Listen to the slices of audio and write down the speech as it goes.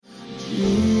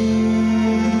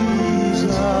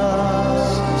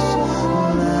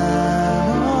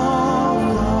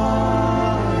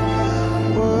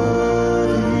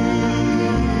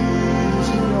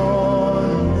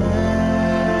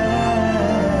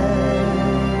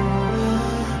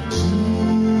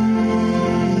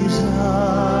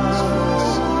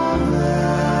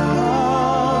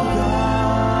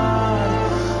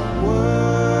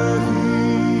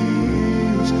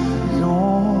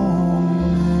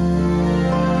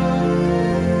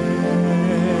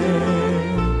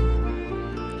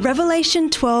Revelation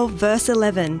 12 verse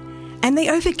 11, "And they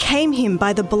overcame him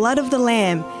by the blood of the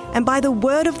Lamb and by the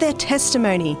word of their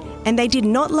testimony, and they did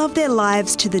not love their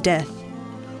lives to the death."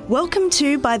 Welcome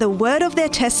to By the Word of Their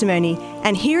Testimony,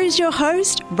 and here is your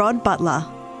host, Rod Butler.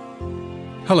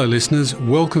 Hello listeners,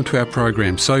 welcome to our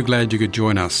program. So glad you could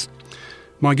join us.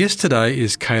 My guest today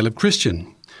is Caleb Christian.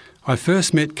 I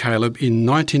first met Caleb in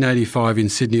 1985 in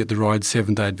Sydney at the Ryde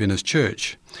Seventh-day Adventist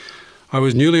Church. I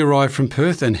was newly arrived from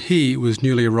Perth and he was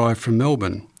newly arrived from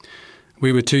Melbourne.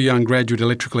 We were two young graduate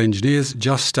electrical engineers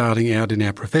just starting out in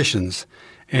our professions,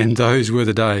 and those were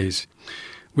the days.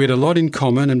 We had a lot in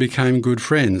common and became good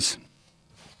friends.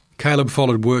 Caleb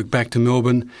followed work back to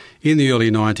Melbourne in the early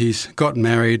 90s, got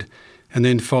married, and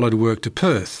then followed work to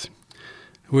Perth.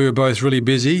 We were both really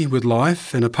busy with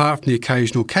life, and apart from the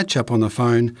occasional catch-up on the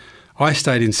phone, I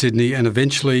stayed in Sydney and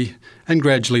eventually and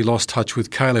gradually lost touch with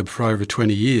Caleb for over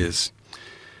 20 years.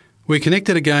 We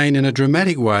connected again in a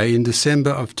dramatic way in December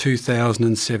of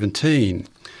 2017.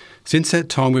 Since that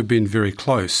time we've been very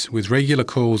close, with regular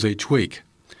calls each week.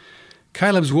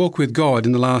 Caleb's walk with God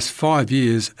in the last 5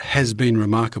 years has been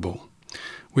remarkable.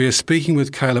 We are speaking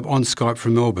with Caleb on Skype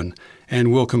from Melbourne,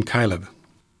 and welcome Caleb.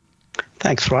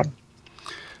 Thanks, Rod.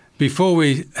 Before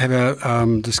we have our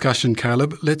discussion,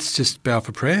 Caleb, let's just bow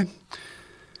for prayer.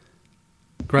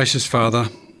 Gracious Father,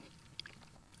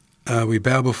 we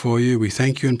bow before you, we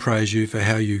thank you and praise you for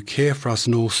how you care for us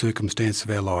in all circumstances of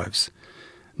our lives.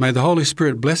 May the Holy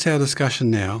Spirit bless our discussion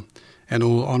now, and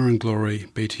all honour and glory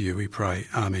be to you, we pray.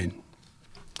 Amen.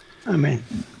 Amen.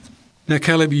 Now,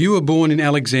 Caleb, you were born in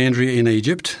Alexandria in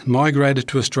Egypt, migrated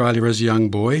to Australia as a young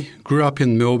boy, grew up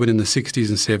in Melbourne in the 60s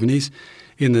and 70s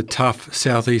in the tough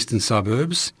southeastern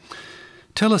suburbs.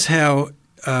 Tell us how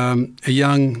a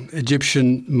young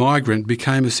Egyptian migrant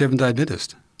became a Seventh-day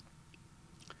Adventist.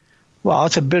 Well,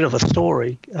 it's a bit of a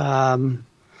story.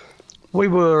 We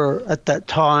were, at that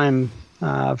time,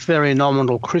 very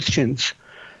nominal Christians,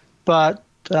 but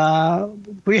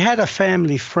we had a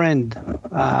family friend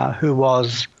who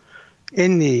was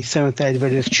in the Seventh-day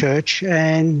Adventist Church,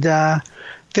 and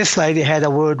this lady had a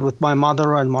word with my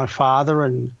mother and my father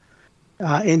and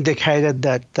indicated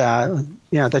that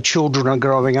the children are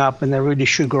growing up and they really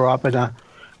should grow up in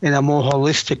a more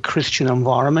holistic Christian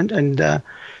environment, and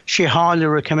she highly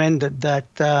recommended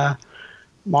that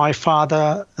my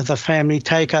father, the family,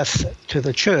 take us to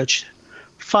the church.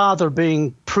 Father,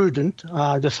 being prudent,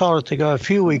 decided to go a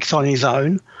few weeks on his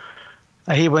own.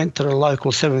 He went to the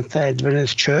local Seventh-day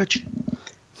Adventist church.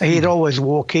 He'd always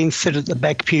walk in, sit at the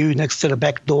back pew next to the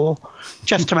back door,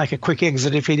 just to make a quick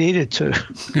exit if he needed to.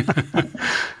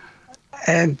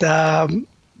 And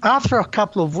after a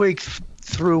couple of weeks,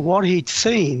 through what he'd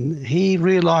seen, he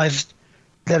realised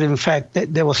that, in fact,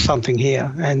 that there was something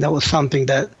here, and there was something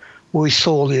that we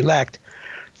sorely lacked.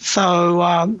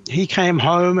 So he came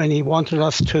home and he wanted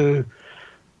us to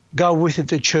go with him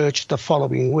to church the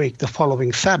following week, the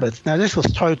following Sabbath. Now, this was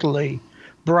totally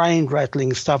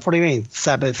brain-rattling stuff. What do you mean,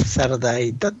 Sabbath,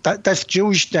 Saturday? That's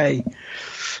Jewish day.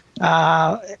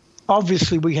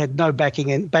 Obviously, we had no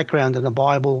background in the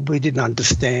Bible. We didn't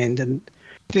understand, and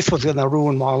this was going to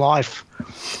ruin my life.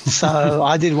 So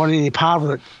I didn't want any part of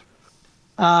it.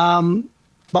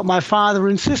 But my father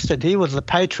insisted. He was the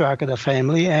patriarch of the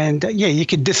family, and you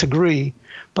could disagree,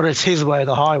 but it's his way or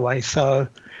the highway. So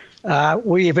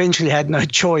we eventually had no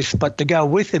choice but to go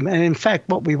with him. And in fact,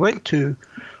 what we went to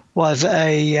was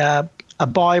a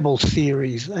Bible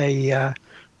series, a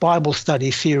Bible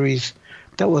study series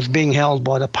that was being held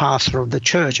by the pastor of the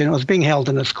church, and it was being held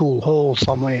in a school hall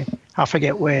somewhere. I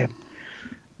forget where.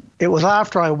 It was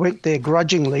after I went there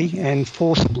grudgingly and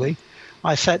forcibly.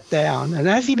 I sat down, and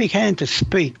as he began to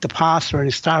speak, the pastor, and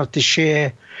he started to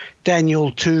share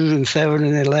Daniel 2 and 7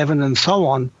 and 11 and so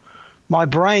on, my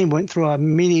brain went through a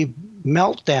mini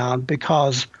meltdown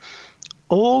because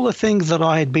all the things that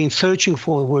I had been searching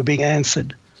for were being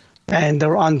answered, and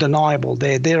they're undeniable.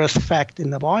 They're there as fact in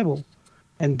the Bible,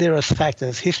 and they're as fact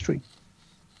as history.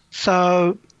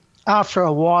 So after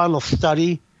a while of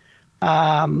study,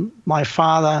 my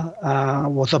father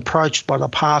was approached by the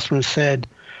pastor and said,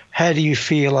 "How do you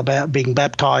feel about being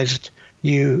baptized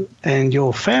you and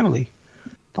your family.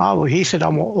 Oh, well, he said,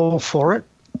 I'm all for it.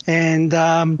 And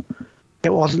it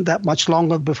wasn't that much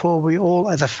longer before we all,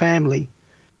 as a family,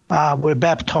 were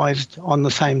baptized on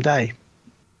the same day.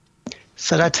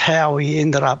 So that's how we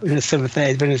ended up in the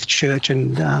Seventh-day Adventist Church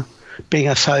and being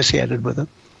associated with it.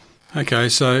 Okay,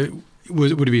 so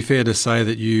would it be fair to say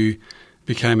that you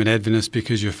became an Adventist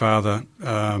because your father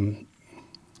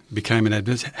became an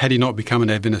Adventist? Had he not become an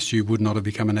Adventist, you would not have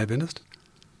become an Adventist?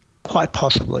 Quite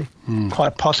possibly,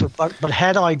 quite possibly. But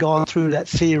had I gone through that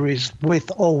series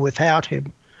with or without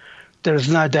him, there is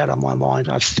no doubt in my mind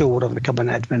I still would have become an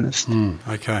Adventist.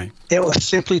 Okay. It was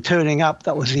simply turning up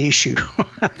that was the issue.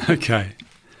 Okay.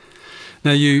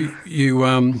 Now, you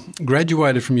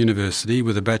graduated from university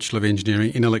with a Bachelor of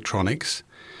Engineering in Electronics.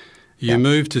 You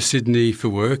moved to Sydney for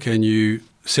work and you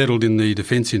settled in the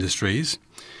defence industries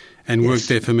and worked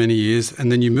there for many years.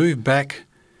 And then you moved back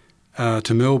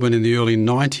to Melbourne in the early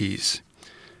 90s.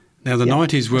 Now, the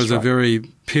 90s was a very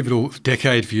pivotal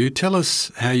decade for you. Tell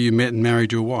us how you met and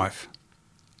married your wife.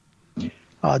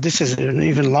 This is an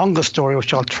even longer story,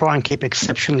 which I'll try and keep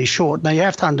exceptionally short. Now, you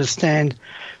have to understand,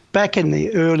 back in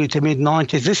the early to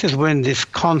mid-90s, this is when this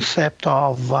concept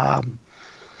of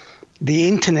the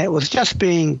internet was just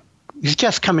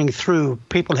coming through.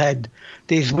 People had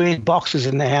these weird boxes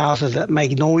in their houses that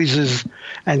make noises,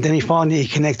 and then finally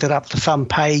connect it up to some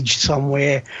page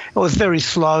somewhere. It was very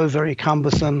slow, very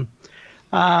cumbersome.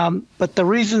 But the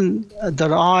reason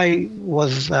that I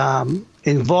was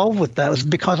involved with that was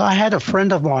because I had a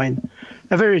friend of mine,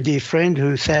 a very dear friend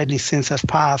who sadly since has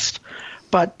passed,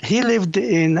 but he lived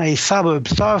in a suburb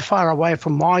so far away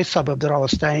from my suburb that I was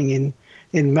staying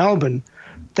in Melbourne,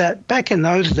 that back in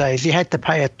those days you had to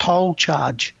pay a toll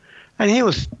charge, and he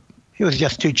was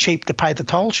just too cheap to pay the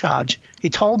toll charge. He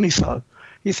told me so.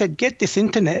 He said, get this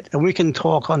internet and we can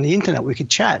talk on the internet, we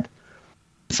could chat.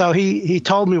 So he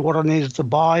told me what I needed to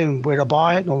buy and where to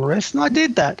buy it and all the rest, and I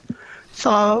did that.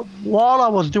 So while I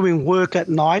was doing work at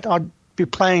night, I'd be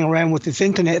playing around with this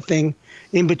internet thing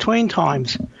in between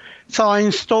times. So I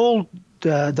installed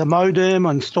the modem,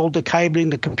 I installed the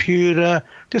cabling, the computer.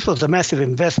 This was a massive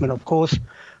investment, of course.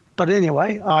 But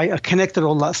anyway, I connected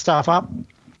all that stuff up,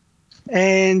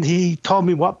 and he told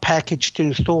me what package to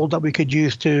install that we could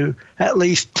use to at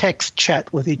least text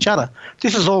chat with each other.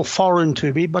 This is all foreign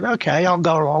to me, but okay, I'll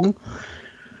go along.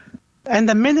 And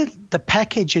the minute the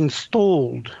package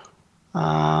installed,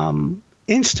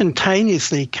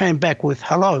 instantaneously came back with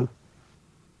hello.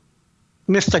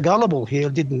 Mr. Gullible here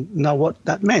didn't know what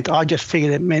that meant. I just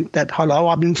figured it meant that hello,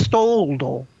 I've installed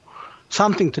or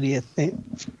something to the effect.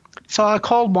 So I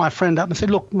called my friend up and said,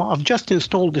 look, I've just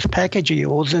installed this package of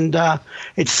yours and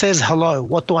it says hello.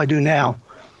 What do I do now?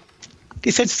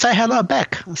 He said, say hello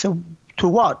back. I said, to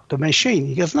what? The machine?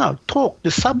 He goes, no, talk.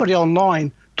 There's somebody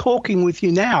online talking with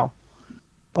you now.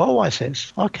 Oh, I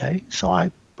says, okay. So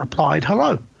I replied,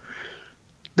 hello.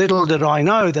 Little did I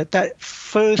know that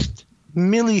first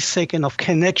millisecond of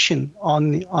connection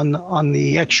on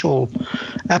the actual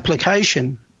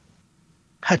application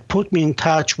had put me in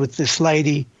touch with this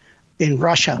lady in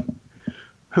Russia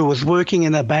who was working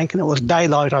in a bank, and it was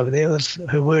daylight over there. It was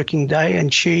her working day,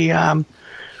 and she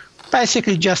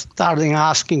basically just started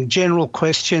asking general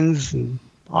questions, and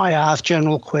I asked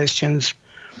general questions.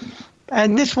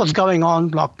 And this was going on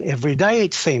like every day,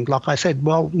 it seemed. Like I said,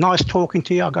 well, nice talking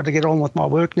to you. I've got to get on with my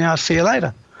work now. See you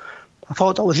later. I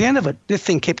thought that was the end of it. This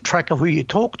thing kept track of who you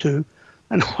talk to,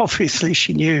 and obviously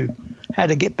she knew how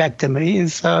to get back to me.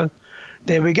 And so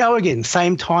there we go again.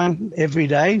 Same time every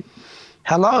day.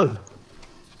 Hello.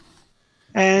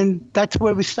 And that's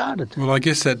where we started. Well, I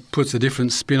guess that puts a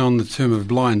different spin on the term of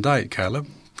blind date, Caleb.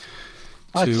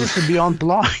 This is beyond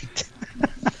blind.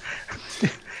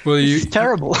 Well, it's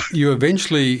terrible. You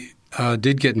eventually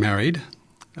did get married.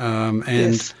 And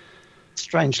yes,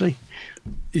 strangely.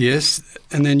 Yes,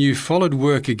 and then you followed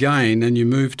work again and you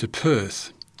moved to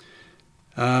Perth.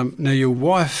 Now, your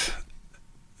wife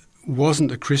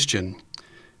wasn't a Christian.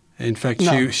 In fact,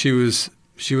 no. she was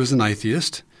an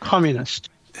atheist. Communist.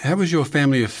 How was your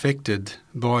family affected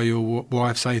by your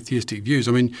wife's atheistic views?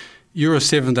 I mean, you're a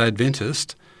Seventh-day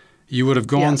Adventist. You would have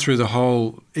gone through the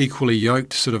whole equally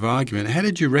yoked sort of argument. How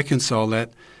did you reconcile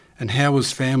that, and how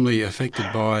was family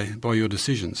affected by your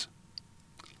decisions?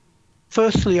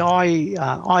 Firstly,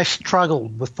 I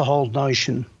struggled with the whole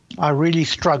notion. I really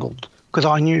struggled because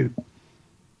I knew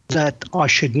that I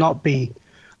should not be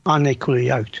unequally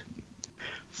yoked.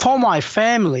 For my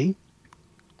family,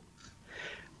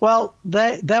 well,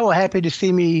 they were happy to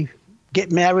see me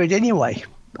get married anyway.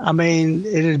 I mean,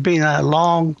 it had been a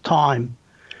long time.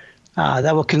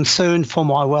 They were concerned for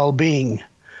my well-being.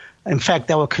 In fact,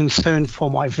 they were concerned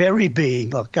for my very being.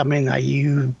 Look, I mean, are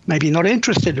you maybe not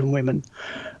interested in women?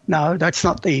 No, that's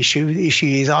not the issue. The issue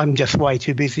is I'm just way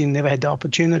too busy and never had the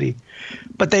opportunity.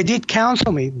 But they did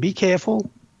counsel me, be careful,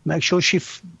 make sure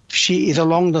she is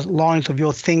along the lines of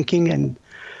your thinking and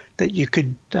that you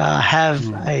could have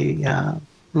a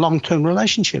long-term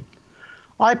relationship.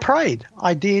 I prayed.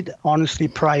 I did honestly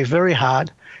pray very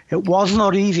hard. It was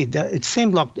not easy. It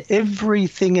seemed like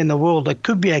everything in the world that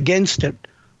could be against it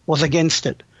was against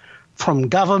it, from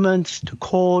governments to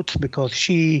courts, because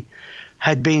she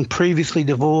had been previously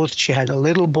divorced. She had a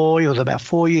little boy who was about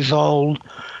 4 years old.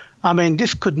 I mean,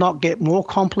 this could not get more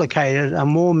complicated and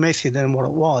more messy than what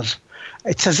it was.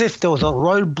 It's as if there was a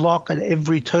roadblock at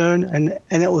every turn, and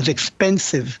it was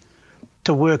expensive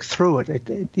to work through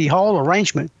it. The whole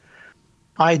arrangement,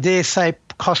 I dare say,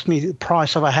 cost me the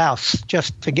price of a house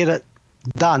just to get it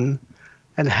done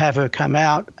and have her come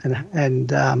out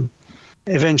and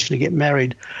eventually get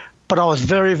married. But I was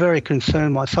very, very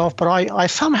concerned myself. But I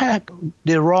somehow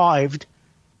derived,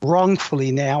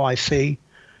 wrongfully now I see,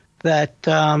 that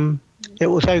it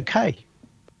was okay.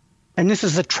 And this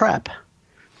is a trap.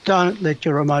 Don't let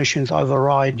your emotions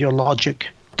override your logic.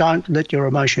 Don't let your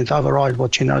emotions override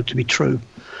what you know to be true.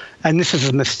 And this is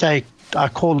a mistake. I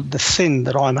call it the sin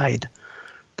that I made,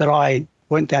 that I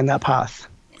went down that path.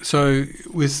 So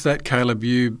with that, Caleb,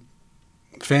 your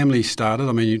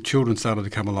children started to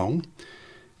come along.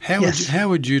 How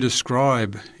would you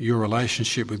describe your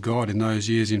relationship with God in those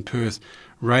years in Perth,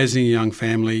 raising a young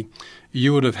family?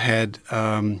 You would have had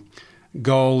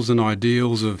goals and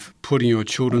ideals of putting your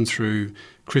children through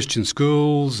Christian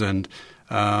schools and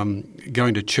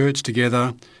going to church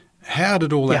together. How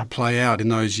did all that play out in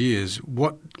those years?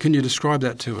 Can you describe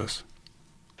that to us?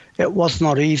 It was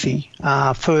not easy.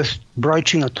 First,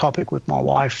 broaching a topic with my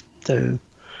wife to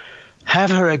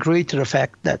have her agree to the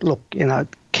fact that, look,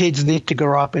 kids need to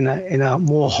grow up in a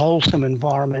more wholesome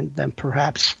environment than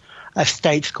perhaps a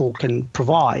state school can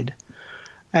provide.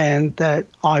 And that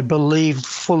I believed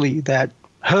fully that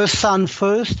her son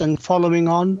first and following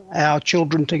on, our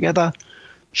children together,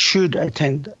 should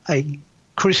attend a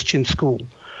Christian school.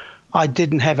 I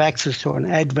didn't have access to an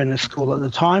Adventist school at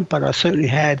the time, but I certainly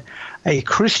had a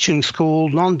Christian school,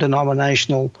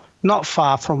 non-denominational, not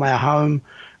far from our home,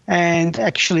 and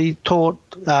actually taught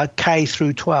K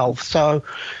through 12. So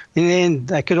in the end,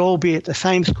 they could all be at the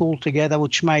same school together,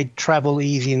 which made travel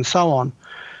easy and so on.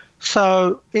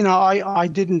 So, I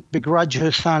didn't begrudge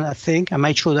her son, I think. I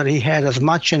made sure that he had as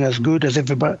much and as good as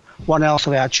everyone else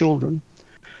of our children.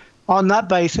 On that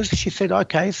basis, she said,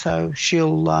 okay, so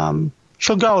she'll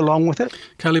go along with it.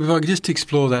 Caleb, if I could just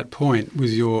explore that point with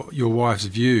your wife's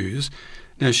views.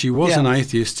 Now, she was an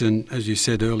atheist, and as you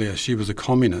said earlier, she was a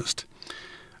communist.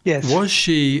 Yes. Was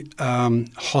she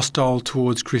hostile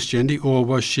towards Christianity, or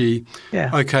was she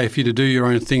okay for you to do your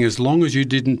own thing as long as you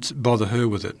didn't bother her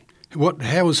with it?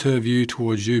 How was her view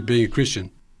towards you being a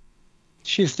Christian?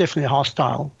 She's definitely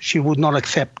hostile. She would not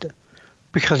accept it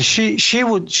because she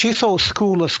saw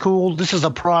school as school. This is a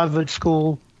private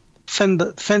school. Send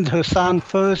her son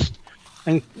first,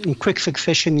 and in quick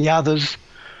succession the others.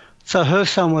 So her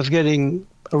son was getting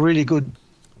a really good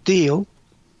deal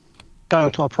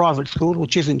going to a private school,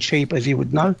 which isn't cheap, as you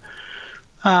would know.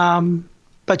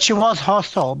 But she was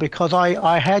hostile because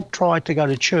I had tried to go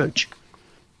to church,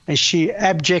 and she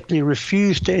abjectly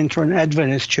refused to enter an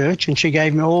Adventist church, and she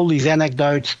gave me all these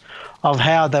anecdotes of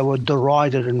how they were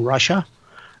derided in Russia.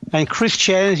 And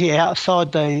Christianity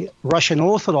outside the Russian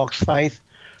Orthodox faith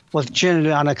was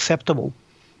generally unacceptable.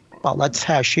 Well, that's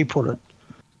how she put it.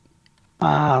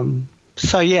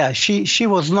 She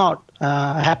was not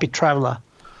a happy traveller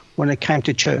when it came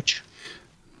to church.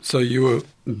 So you were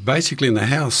basically in the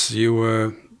house, you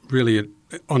were really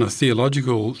on a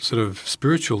theological sort of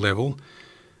spiritual level,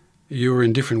 you were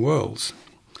in different worlds.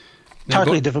 Now,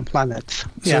 totally different planets.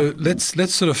 So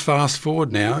let's sort of fast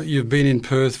forward now. You've been in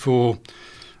Perth for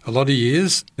a lot of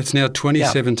years. It's now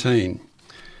 2017.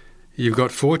 You've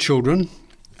got 4 children,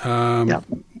 1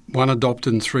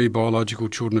 adopted and 3 biological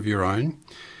children of your own.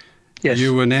 Yes.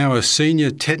 You are now a senior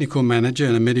technical manager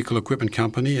in a medical equipment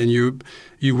company, and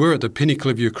you were at the pinnacle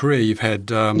of your career. You've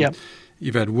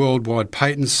had worldwide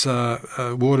patents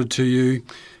awarded to you.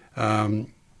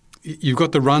 You've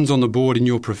got the runs on the board in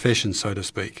your profession, so to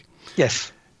speak.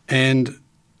 Yes.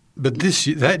 But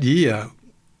that year,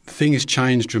 things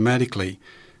changed dramatically.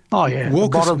 Oh yeah.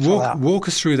 Walk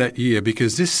us through that year,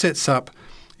 because this sets up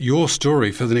your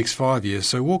story for the next 5 years.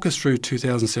 So walk us through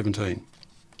 2017.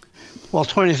 Well,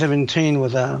 2017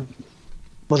 was a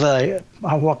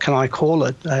what can I call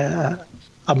it? A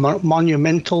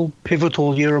monumental,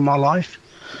 pivotal year of my life.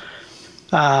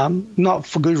 not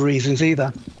for good reasons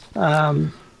either.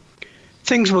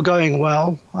 Things were going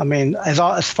well. I mean,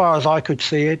 as far as I could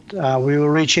see it, we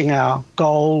were reaching our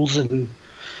goals and,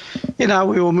 we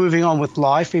were moving on with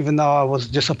life, even though I was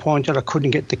disappointed I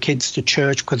couldn't get the kids to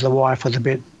church because the wife was a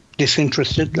bit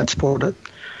disinterested, let's put it.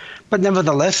 But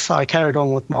nevertheless, I carried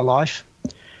on with my life.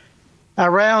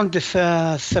 Around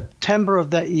September of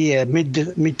that year,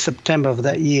 mid-September of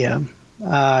that year,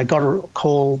 I got a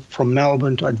call from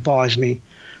Melbourne to advise me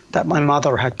that my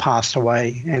mother had passed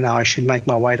away and I should make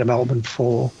my way to Melbourne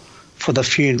for the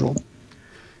funeral.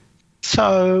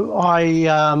 So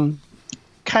I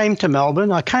came to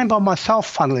Melbourne. I came by myself,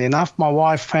 funnily enough. My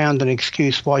wife found an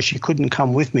excuse why she couldn't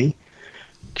come with me.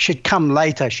 She'd come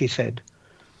later, she said.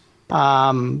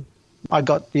 I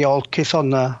got the old kiss on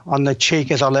the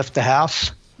cheek as I left the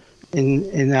house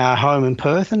in our home in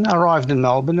Perth and arrived in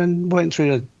Melbourne and went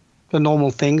through the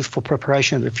normal things for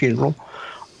preparation of the funeral.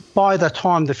 By the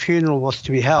time the funeral was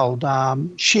to be held,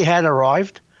 she had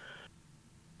arrived.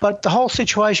 But the whole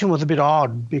situation was a bit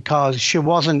odd because she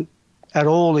wasn't at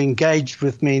all engaged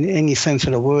with me in any sense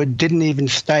of the word, didn't even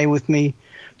stay with me,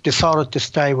 decided to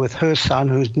stay with her son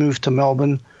who's moved to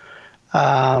Melbourne,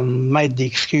 made the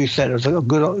excuse that it was a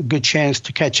good chance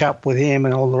to catch up with him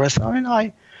and all the rest. I mean,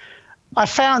 I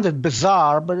found it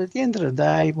bizarre, but at the end of the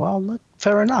day, well,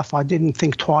 fair enough. I didn't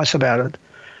think twice about it.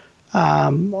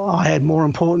 I had more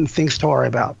important things to worry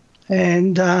about.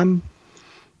 And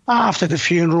after the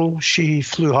funeral, she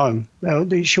flew home.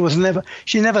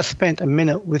 She never spent a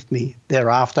minute with me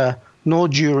thereafter, nor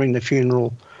during the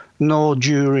funeral, nor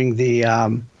during the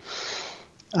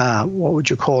what would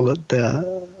you call it,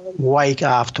 the wake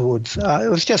afterwards. It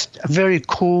was just a very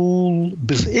cool,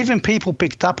 even people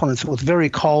picked up on it. It was very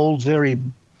cold, very,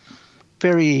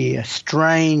 very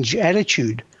strange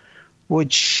attitude,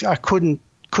 which I couldn't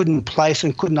place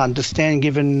and couldn't understand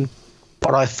given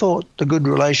what I thought the good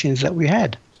relations that we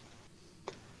had.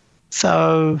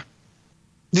 So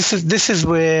this is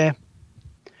where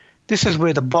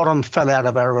the bottom fell out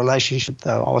of our relationship,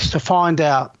 though. I was to find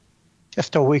out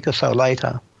just a week or so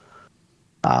later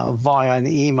via an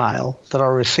email that I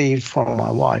received from my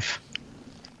wife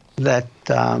that,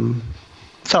 about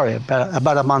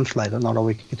a month later, not a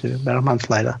week or two, about a month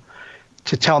later,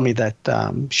 to tell me that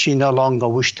she no longer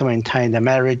wished to maintain the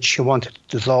marriage. She wanted to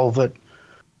dissolve it,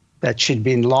 that she'd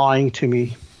been lying to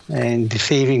me and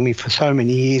deceiving me for so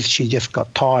many years. She just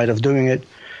got tired of doing it,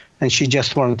 and she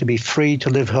just wanted to be free to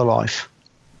live her life.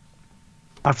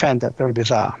 I found that very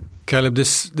bizarre. Caleb,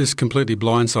 this completely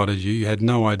blindsided you. You had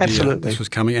no idea Absolutely. This was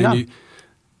coming, and No.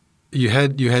 you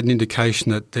had an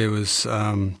indication that there was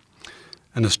an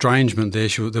estrangement there.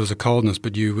 There was a coldness,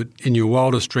 but you would, in your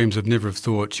wildest dreams, would never have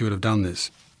thought she would have done this.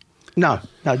 No,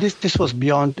 this was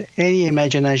beyond any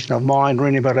imagination of mine or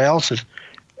anybody else's.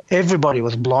 Everybody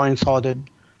was blindsided,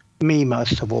 me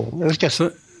most of all. It was just,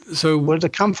 so where did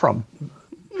it come from?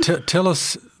 Tell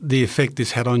us the effect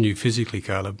this had on you physically,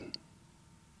 Caleb.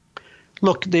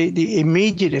 Look, the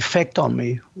immediate effect on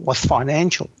me was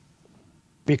financial,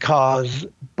 because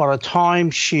by the time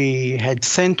she had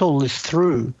sent all this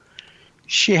through,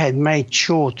 she had made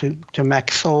sure to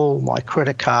max all my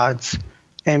credit cards,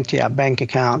 empty our bank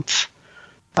accounts.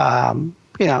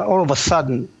 All of a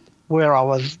sudden, where I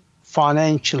was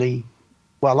financially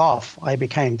well off, I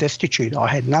became destitute. I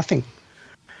had nothing.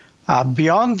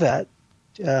 Beyond that,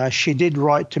 she did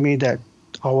write to me that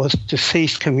I was to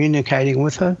cease communicating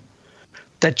with her,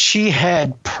 that she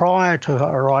had, prior to her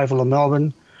arrival in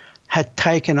Melbourne, had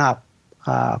taken up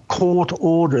court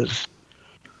orders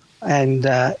and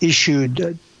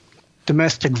issued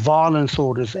domestic violence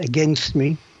orders against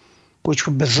me, which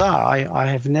were bizarre. I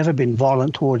have never been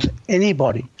violent towards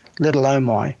anybody, let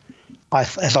alone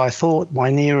as I thought, my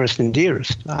nearest and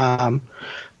dearest.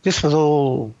 This was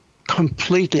all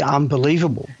completely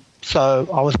unbelievable. So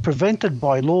I was prevented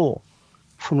by law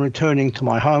from returning to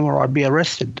my home, or I'd be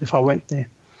arrested if I went there.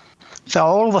 So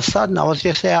all of a sudden, I was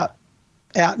just out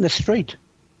in the street.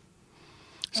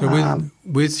 So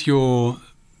with your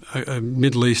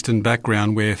Middle Eastern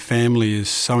background, where family is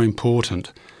so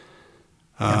important,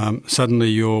 suddenly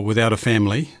you're without a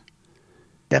family.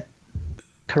 Yep,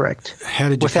 correct. How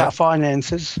did you without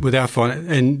finances?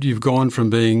 And you've gone from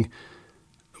being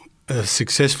a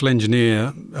successful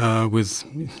engineer with,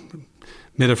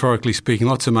 metaphorically speaking,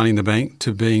 lots of money in the bank,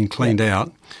 to being cleaned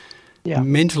out. Yeah.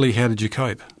 Mentally, how did you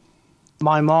cope?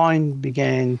 My mind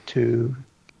began to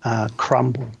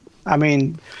crumble. I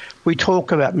mean, we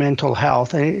talk about mental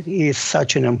health, and it is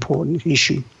such an important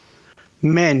issue.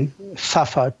 Men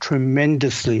suffer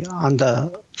tremendously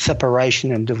under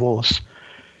separation and divorce.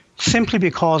 simply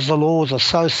because the laws are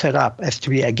so set up as to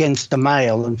be against the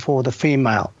male and for the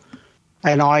female.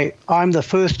 And I'm the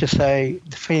first to say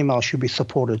the female should be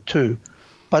supported too,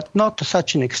 but not to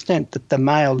such an extent that the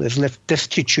male is left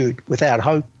destitute without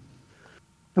hope,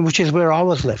 and which is where I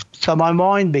was left. So my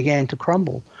mind began to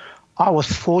crumble. I was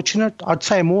fortunate, I'd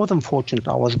say more than fortunate,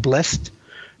 I was blessed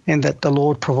in that the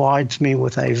Lord provides me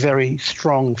with a very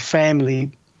strong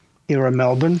family here in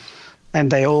Melbourne, and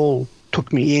they all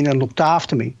took me in and looked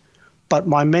after me. But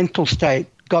my mental state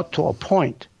got to a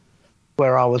point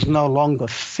where I was no longer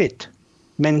fit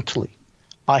mentally.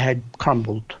 I had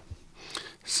crumbled.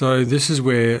 So this is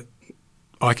where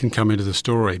I can come into the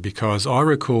story, because I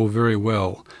recall very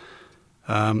well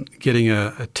getting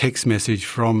a text message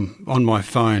on my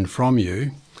phone from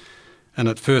you. And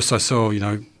at first I saw,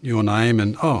 your name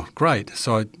and, oh, great.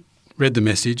 So I read the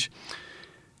message.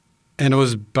 And it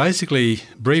was basically,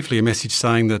 briefly, a message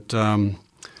saying that,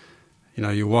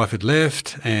 your wife had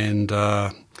left and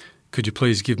could you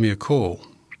please give me a call?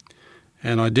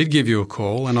 And I did give you a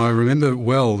call, and I remember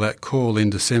well that call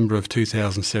in December of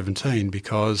 2017,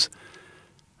 because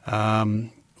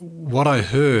what I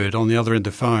heard on the other end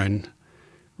of the phone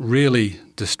really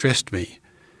distressed me.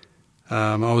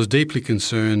 I was deeply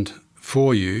concerned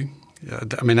for you.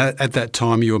 At that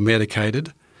time you were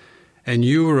medicated, and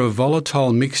you were a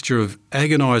volatile mixture of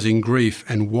agonising grief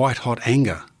and white-hot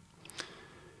anger.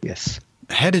 Yes.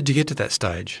 How did you get to that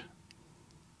stage?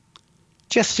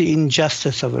 Just the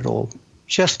injustice of it all.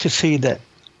 Just to see that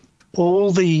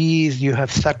all the years you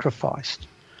have sacrificed,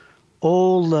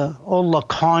 all the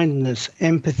kindness,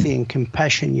 empathy and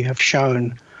compassion you have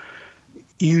shown,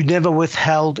 you never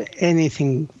withheld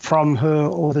anything from her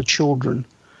or the children,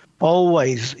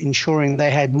 always ensuring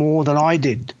they had more than I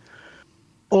did.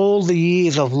 All the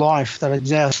years of life that have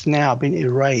just now been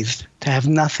erased, to have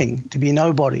nothing, to be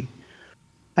nobody,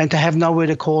 and to have nowhere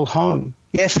to call home.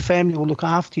 Yes, family will look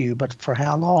after you, but for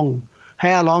how long?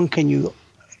 How long can you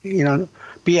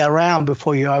be around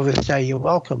before you overstay your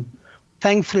welcome?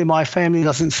 Thankfully, my family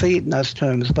doesn't see it in those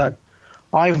terms, but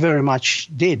I very much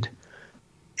did.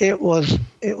 It was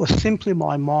simply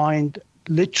my mind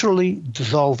literally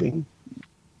dissolving.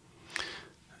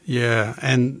 Yeah,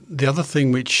 and the other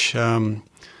thing which,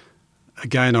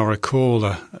 again, I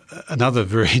recall another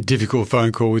very difficult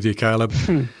phone call with you, Caleb,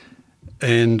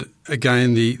 and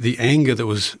again, the anger that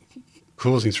was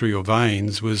coursing through your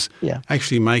veins was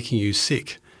actually making you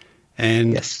sick.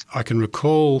 And yes. I can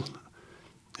recall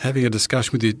having a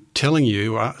discussion with you,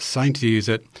 saying to you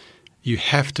that you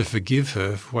have to forgive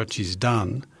her for what she's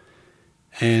done.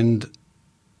 And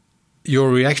your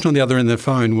reaction on the other end of the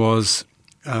phone was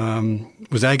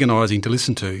agonising to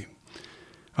listen to.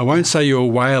 I won't say you were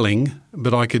wailing,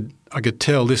 but I could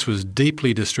tell this was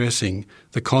deeply distressing,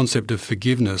 the concept of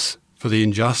forgiveness for the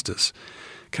injustice.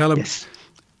 Caleb, yes.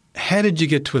 How did you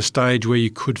get to a stage where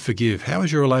you could forgive? How was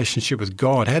your relationship with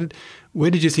God? Where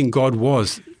did you think God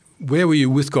was? Where were you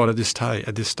with God at this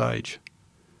stage?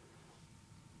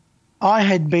 I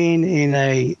had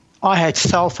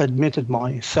self-admitted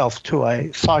myself to a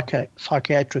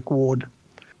psychiatric ward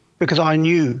because I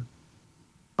knew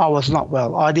I was not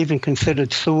well. I'd even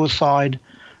considered suicide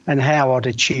and how I'd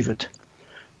achieve it.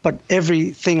 But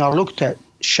everything I looked at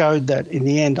showed that in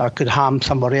the end I could harm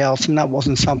somebody else, and that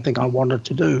wasn't something I wanted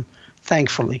to do,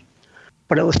 thankfully.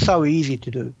 But it was so easy to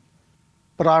do.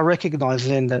 But I recognized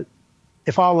then that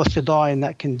if I was to die in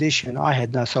that condition, I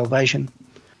had no salvation.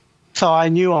 So I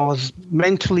knew I was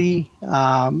mentally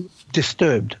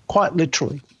disturbed, quite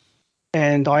literally.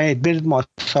 And I admitted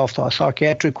myself to a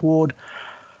psychiatric ward.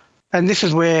 And this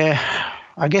is where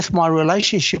I guess my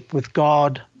relationship with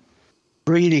God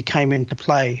really came into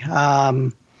play.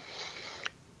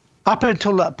 Up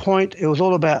until that point, it was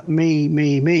all about me.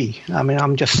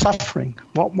 I'm just suffering.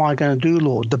 What am I going to do,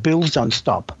 Lord? The bills don't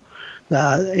stop.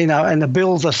 And the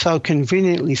bills are so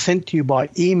conveniently sent to you by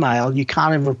email, you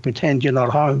can't even pretend you're not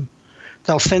home.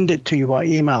 They'll send it to you by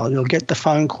email. You'll get the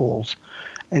phone calls.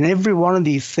 And every one of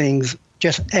these things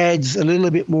just adds a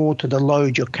little bit more to the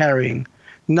load you're carrying,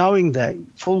 knowing that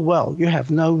full well you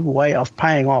have no way of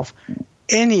paying off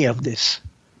any of this.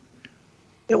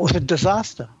 It was a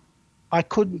disaster. I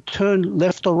couldn't turn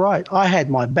left or right. I had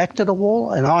my back to the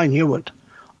wall, and I knew it.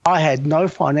 I had no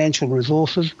financial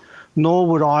resources, nor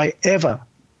would I ever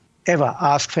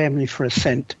ask family for a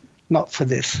cent, not for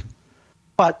this.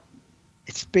 But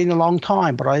it's been a long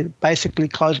time, but I basically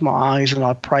closed my eyes and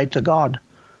I prayed to God.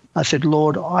 I said,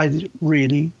 Lord, I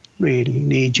really, really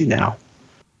need you now,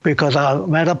 because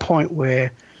I'm at a point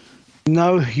where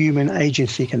no human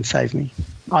agency can save me.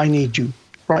 I need you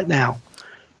right now.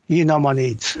 You know my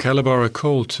needs. Caleb, I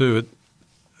recall too,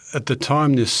 at the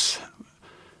time this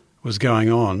was going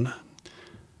on,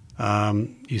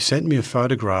 you sent me a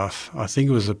photograph. I think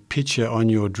it was a picture on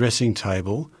your dressing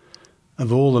table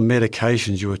of all the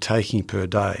medications you were taking per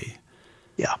day.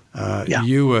 Yeah.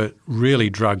 You were really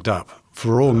drugged up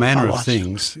for all manner of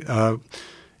things.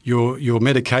 Your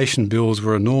medication bills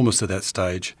were enormous at that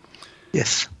stage.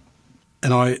 Yes.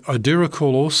 And I do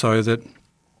recall also that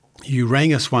you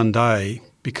rang us one day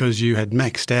because you had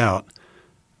maxed out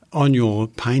on your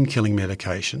pain-killing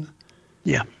medication.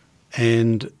 Yeah.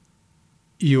 And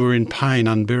you were in pain,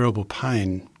 unbearable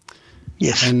pain.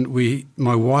 Yes. And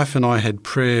my wife and I had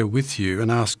prayer with you and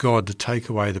asked God to take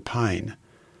away the pain.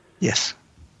 Yes.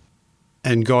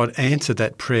 And God answered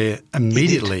that prayer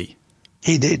immediately.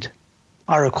 He did.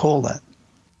 I recall that.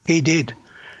 He did.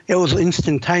 It was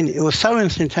instantaneous. It was so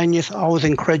instantaneous, I was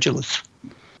incredulous.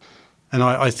 And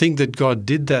I think that God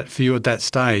did that for you at that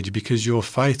stage because your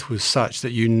faith was such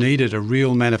that you needed a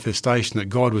real manifestation that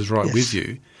God was right with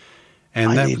you.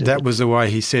 And that was the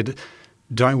way he said,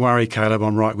 don't worry, Caleb,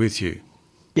 I'm right with you.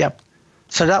 Yep.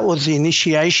 So that was the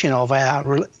initiation of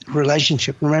our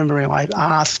relationship. Remembering I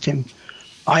asked him,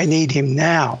 I need him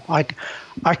now.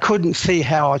 I couldn't see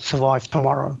how I'd survive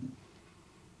tomorrow.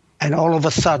 And all of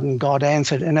a sudden, God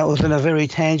answered, and it was in a very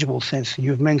tangible sense.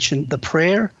 You've mentioned the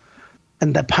prayer,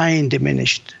 and the pain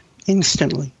diminished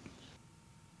instantly.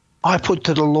 I put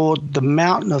to the Lord the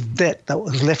mountain of debt that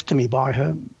was left to me by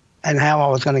her and how I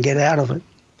was going to get out of it.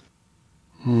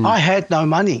 I had no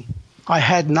money. I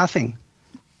had nothing.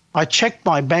 I checked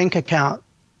my bank account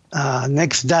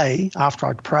next day after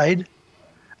I'd prayed,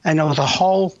 and there was a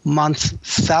whole month's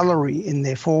salary in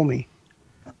there for me.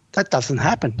 That doesn't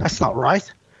happen. That's not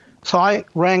right. So I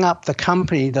rang up the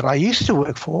company that I used to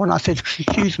work for, and I said,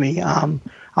 excuse me,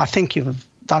 I think you've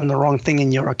done the wrong thing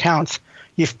in your accounts.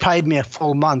 You've paid me a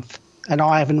full month, and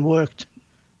I haven't worked.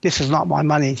 This is not my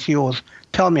money, it's yours.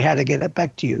 Tell me how to get it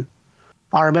back to you.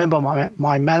 I remember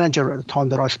my manager at the time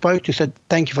that I spoke to said,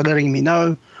 thank you for letting me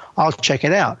know. I'll check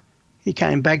it out. He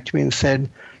came back to me and said,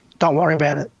 don't worry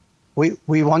about it.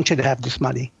 We want you to have this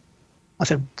money. I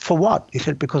said, for what? He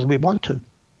said, because we want to.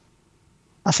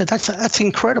 I said, that's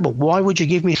incredible. Why would you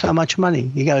give me so much money?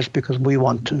 He goes, because we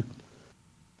want to.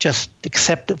 Just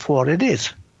accept it for what it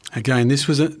is. Again, this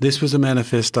was a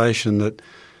manifestation that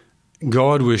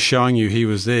God was showing you he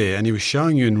was there, and he was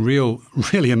showing you in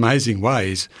really amazing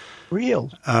ways.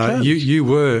 Real. You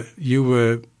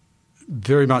were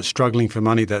very much struggling for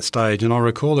money at that stage, and I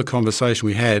recall the conversation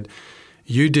we had.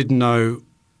 You didn't know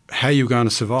how you were going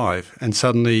to survive, and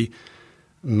suddenly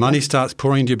money starts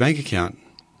pouring into your bank account.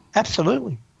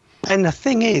 Absolutely. And the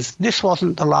thing is, this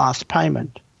wasn't the last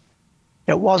payment.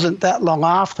 It wasn't that long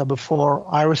after before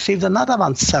I received another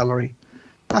month's salary.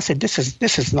 I said, this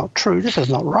is not true. This is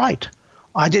not right.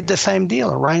 I did the same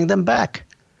deal. I rang them back.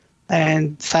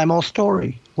 And same old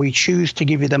story. We choose to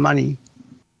give you the money.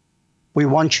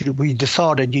 We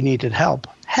decided you needed help.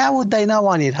 How would they know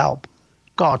I need help?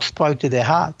 God spoke to their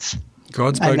hearts.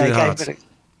 God spoke to their hearts.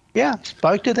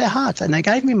 Spoke to their hearts, and they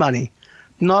gave me money.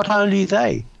 Not only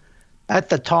they. At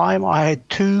the time, I had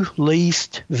 2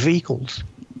 leased vehicles.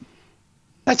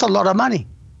 That's a lot of money.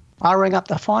 I rang up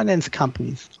the finance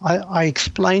companies. I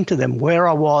explained to them where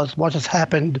I was, what has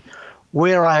happened,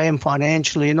 where I am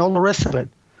financially, and all the rest of it.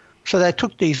 So they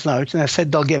took these notes and they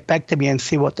said they'll get back to me and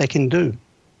see what they can do.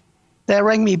 They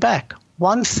rang me back.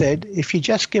 One said, if you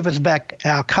just give us back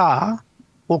our car,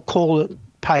 we'll call it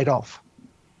paid off.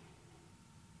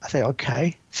 I said,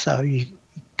 okay. So you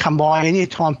come by any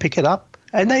time, pick it up.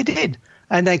 And they did.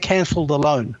 And they cancelled the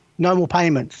loan. No more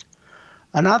payments.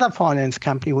 Another finance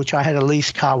company, which I had a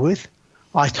lease car with,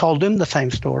 I told them the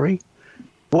same story.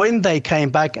 When they came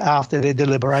back after their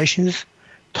deliberations,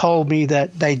 told me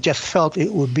that they just felt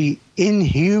it would be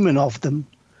inhuman of them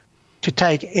to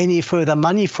take any further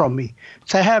money from me.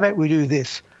 So how about we do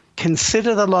this?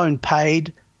 Consider the loan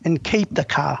paid and keep the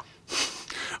car.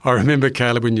 I remember,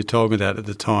 Caleb, when you told me that at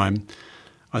the time,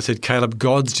 I said, Caleb,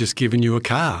 God's just given you a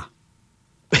car.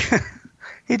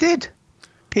 He did.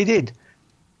 He did.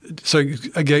 So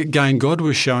again, God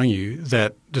was showing you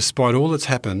that despite all that's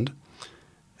happened,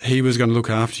 he was going to look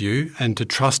after you and to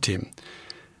trust him.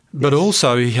 But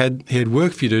also he had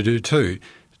work for you to do too.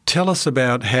 Tell us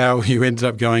about how you ended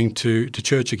up going to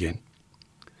church again.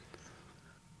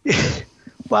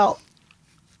 Well,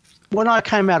 when I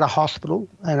came out of hospital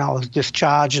and I was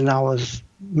discharged and I was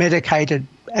medicated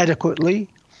adequately,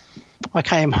 I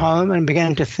came home and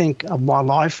began to think of my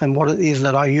life and what it is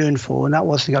that I yearned for, and that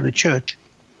was to go to church.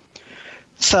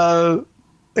 So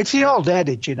it's the old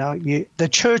adage, the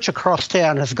church across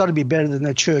town has got to be better than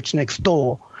the church next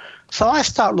door. So I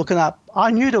start looking up.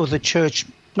 I knew there was a church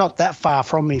not that far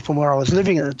from me from where I was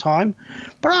living at the time.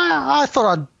 But I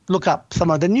thought I'd look up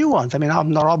some of the new ones. I mean,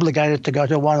 I'm not obligated to go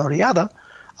to one or the other.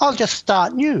 I'll just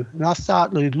start new. And I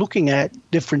started looking at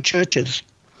different churches.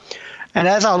 And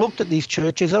as I looked at these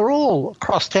churches, they're all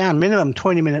across town, minimum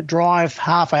 20-minute drive,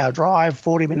 half-hour drive,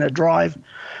 40-minute drive.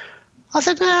 I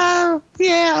said,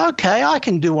 yeah, okay, I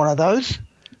can do one of those.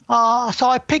 So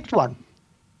I picked one.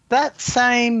 That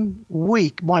same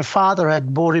week, my father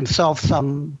had bought himself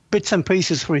some bits and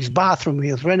pieces for his bathroom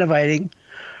he was renovating,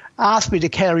 asked me to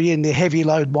carry in the heavy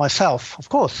load myself. Of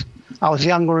course, I was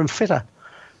younger and fitter.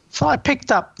 So I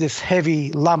picked up this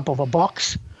heavy lump of a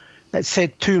box that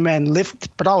said 2-man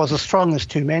lift, but I was as strong as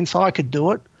 2 men, so I could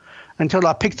do it, until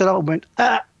I picked it up and went,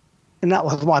 and that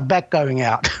was my back going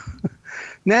out.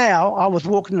 Now I was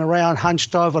walking around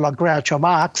hunched over like Groucho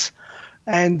Marx,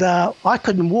 and I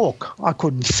couldn't walk. I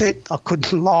couldn't sit. I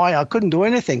couldn't lie. I couldn't do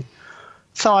anything.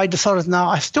 So I decided, no,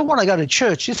 I still want to go to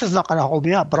church. This is not going to hold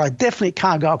me up, but I definitely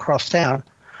can't go across town.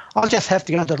 I'll just have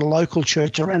to go to the local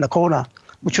church around the corner,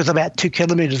 which was about 2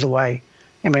 kilometres away.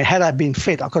 I mean, had I been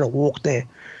fit, I could have walked there.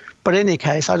 But in any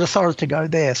case, I decided to go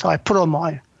there. So I put on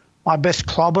my best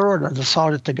clobber and I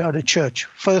decided to go to church.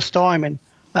 First time in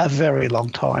a very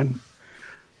long time.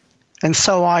 And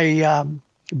so I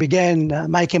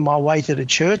began making my way to the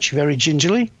church very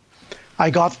gingerly. I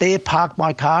got there, parked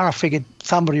my car. I figured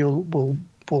somebody will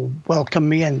welcome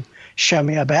me and show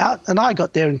me about. And I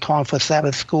got there in time for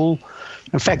Sabbath school.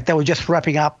 In fact, they were just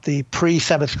wrapping up the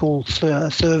pre-Sabbath school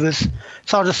service.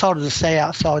 So I decided to stay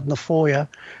outside in the foyer.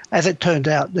 As it turned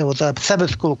out, there was a Sabbath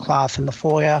school class in the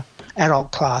foyer,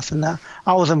 adult class, and I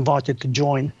was invited to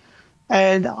join.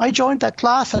 And I joined that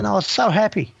class, and I was so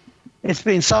happy. It's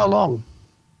been so long.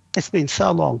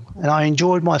 And I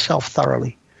enjoyed myself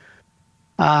thoroughly.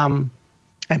 And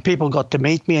people got to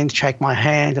meet me and shake my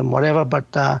hand and whatever. But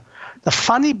the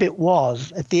funny bit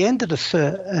was, at the end of the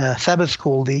Sabbath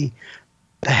school, the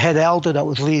head elder that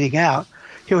was leading out,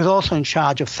 he was also in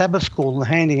charge of Sabbath school and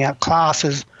handing out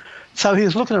classes. So he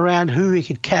was looking around who he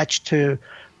could catch to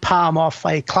palm off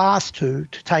a class to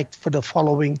take for the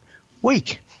following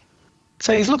week.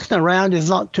 So he's looking around. There's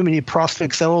not too many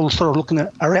prospects. They're all sort of looking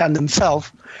around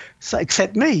themselves, so,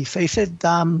 except me. So he said,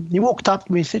 he walked up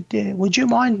to me and said, yeah, would you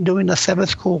mind doing a Sabbath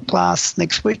school class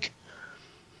next week?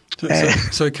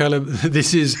 So Caleb,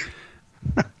 this is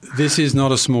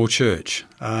not a small church.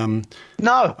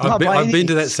 No, I've been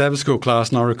to that Sabbath school class,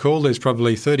 and I recall there's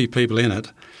probably 30 people in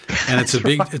it, and it's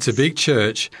a big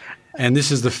church. And this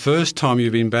is the first time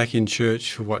you've been back in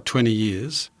church for 20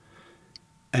 years.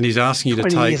 And he's asking you to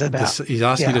take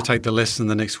you to take the lesson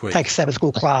the next week. Take Sabbath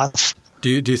school class. Do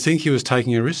you think he was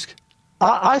taking a risk?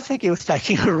 I think he was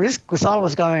taking a risk because I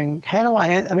was going, how do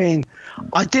I mean,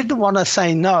 I didn't want to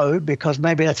say no because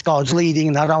maybe that's God's leading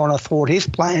and I don't want to thwart his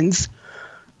plans.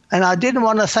 And I didn't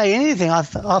want to say anything. I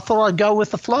thought I'd go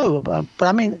with the flow. But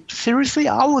I mean, seriously,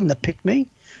 I wouldn't have picked me.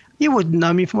 You wouldn't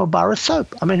know me from a bar of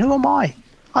soap. I mean, who am I?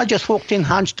 I just walked in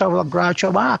hunched over like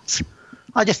Groucho Marx.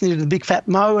 I just needed a big fat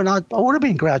mo and I would have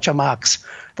been Groucho Marx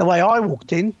the way I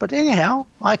walked in. But anyhow,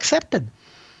 I accepted.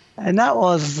 And that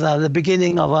was the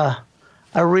beginning of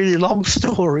a really long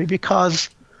story because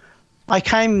I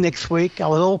came next week. I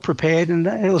was all prepared and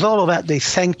it was all about the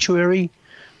sanctuary.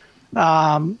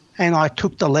 And I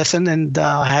took the lesson and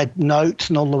I had notes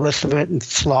and all the rest of it and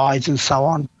slides and so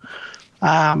on.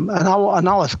 And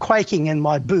I was quaking in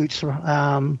my boots.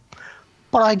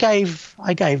 But I gave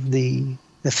the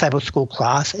Sabbath school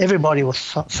class. Everybody was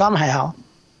somehow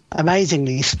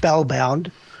amazingly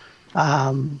spellbound.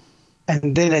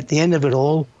 And then at the end of it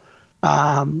all,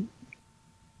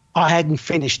 I hadn't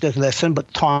finished the lesson,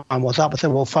 but time was up. I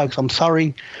said, well, folks, I'm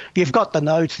sorry. You've got the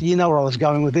notes. You know where I was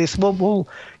going with this. Well,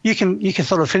 you can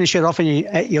sort of finish it off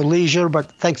at your leisure,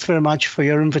 but thanks very much for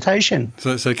your invitation.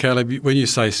 So Caleb, when you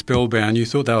say spellbound, you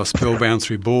thought they were spellbound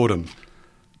through boredom.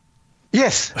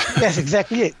 Yes,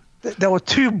 exactly it. They were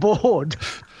too bored.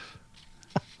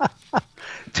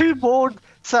 Too bored,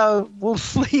 so we'll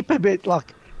sleep a bit.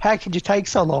 Like, how could you take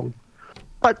so long?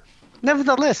 But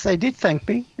nevertheless, they did thank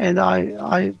me, and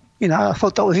I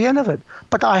thought that was the end of it.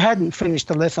 But I hadn't finished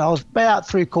the lesson. I was about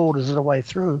 3/4 of the way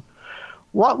through.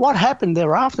 What happened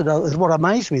thereafter, though, is what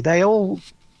amazed me. They all,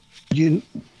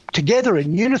 together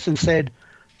in unison, said,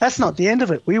 "That's not the end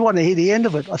of it. We want to hear the end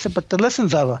of it." I said, "But the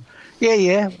lesson's over."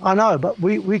 Yeah, I know, but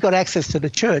we got access to the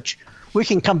church. We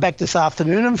can come back this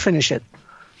afternoon and finish it.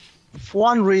 For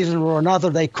one reason or another,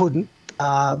 they couldn't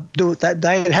do it that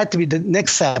day. It had to be the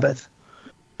next Sabbath,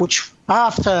 which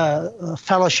after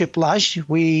fellowship lunch,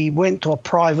 we went to a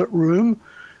private room,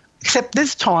 except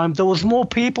this time there was more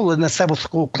people in the Sabbath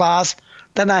school class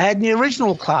than I had in the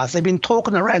original class. They'd been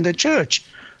talking around the church.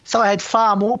 So I had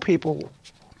far more people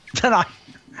than I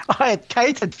had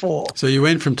catered for. So you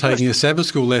went from taking a Sabbath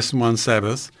school lesson one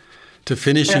Sabbath to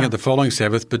finishing it the following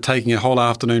Sabbath, but taking a whole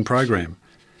afternoon program.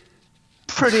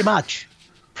 Pretty much.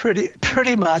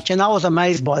 Pretty much. And I was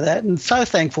amazed by that and so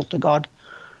thankful to God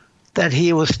that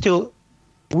he was still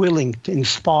willing to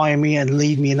inspire me and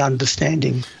lead me in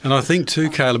understanding. And I think too,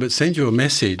 Caleb, it sent you a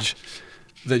message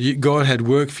that God had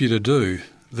work for you to do,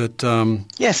 that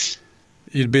yes,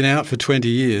 you'd been out for 20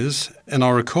 years, and I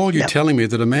recall you telling me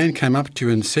that a man came up to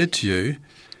you and said to you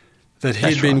that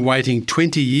he'd been waiting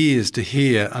 20 years to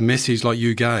hear a message like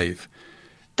you gave.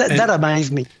 That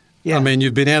amazed me. Yeah. I mean,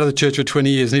 you've been out of the church for 20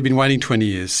 years and he'd been waiting 20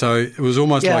 years. So it was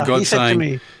almost like God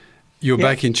saying, you're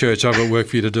back in church, I've got work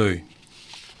for you to do.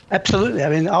 Absolutely. I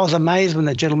mean, I was amazed when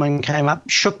the gentleman came up,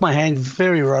 shook my hand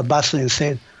very robustly and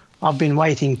said, I've been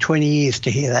waiting 20 years to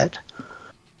hear that.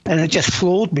 And it just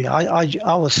floored me. I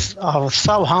was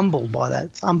so humbled by that.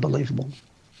 It's unbelievable.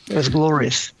 It was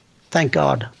glorious. Thank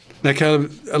God. Now,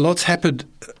 Caleb, a lot's happened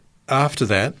after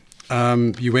that.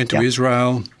 You went to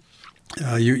Israel.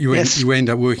 You ended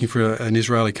up working for an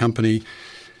Israeli company.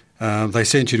 They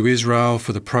sent you to Israel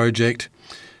for the project.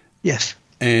 Yes.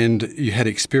 And you had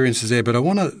experiences there. But I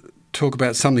want to talk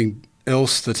about something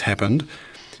else that's happened.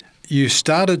 You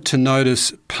started to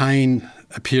notice pain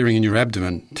appearing in your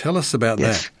abdomen. Tell us about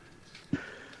that.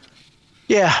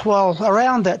 Yeah, well,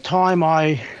 around that time,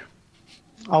 I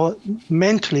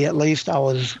mentally at least, I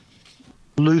was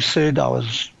lucid, I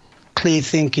was clear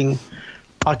thinking,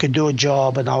 I could do a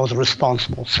job and I was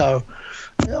responsible. So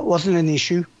it wasn't an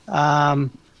issue. But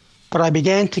I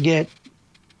began to get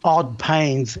odd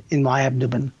pains in my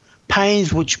abdomen,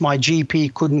 pains which my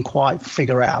GP couldn't quite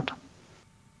figure out.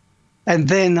 And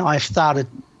then I started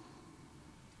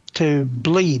to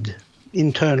bleed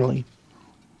internally.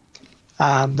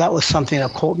 That was something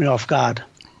that caught me off guard.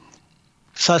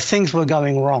 So things were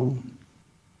going wrong.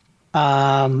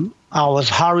 I was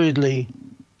hurriedly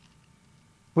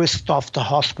whisked off to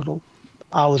hospital.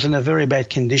 I was in a very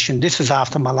bad condition. This is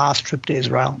after my last trip to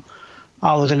Israel.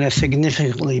 I was in a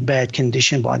significantly bad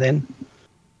condition by then.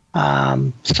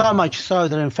 So much so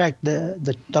that, in fact,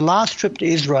 the last trip to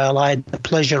Israel, I had the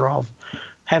pleasure of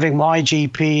having my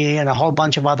GP and a whole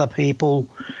bunch of other people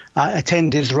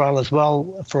attend Israel as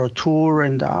well for a tour,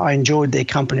 and I enjoyed their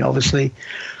company, obviously.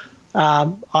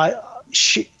 My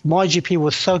GP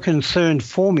was so concerned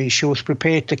for me, she was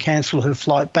prepared to cancel her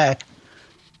flight back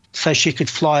so she could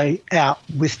fly out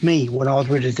with me when I was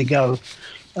ready to go.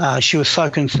 She was so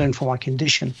concerned for my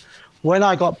condition. When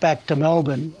I got back to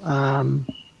Melbourne,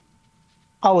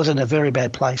 I was in a very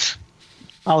bad place.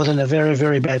 I was in a very,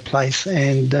 very bad place.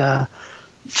 And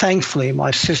thankfully,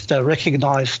 my sister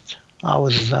recognized I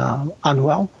was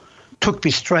unwell, took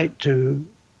me straight to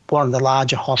one of the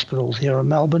larger hospitals here in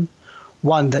Melbourne,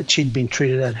 one that she'd been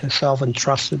treated at herself and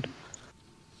trusted.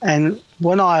 And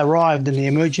when I arrived in the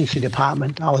emergency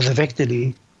department, I was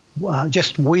effectively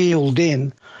just wheeled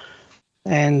in.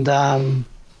 And,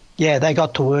 they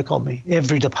got to work on me.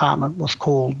 Every department was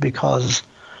called because,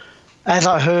 as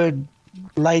I heard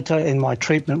later in my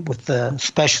treatment with the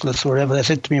specialists or whatever, they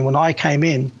said to me, when I came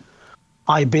in,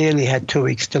 I barely had 2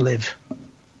 weeks to live.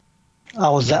 I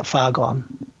was that far gone.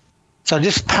 So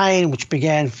this pain, which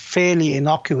began fairly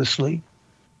innocuously,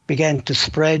 began to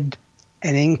spread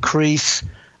and increase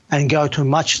and go to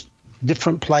much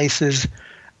different places.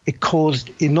 It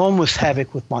caused enormous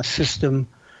havoc with my system.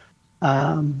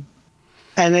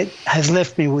 And it has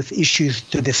left me with issues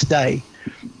to this day.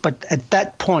 But at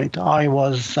that point, I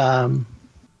was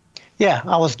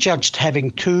judged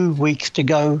having 2 weeks to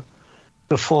go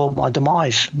before my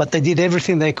demise. But they did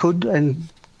everything they could, and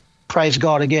praise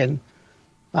God again,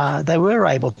 they were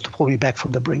able to pull me back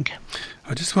from the brink.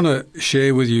 I just want to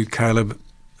share with you, Caleb,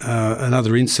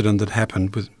 another incident that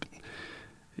happened with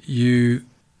you.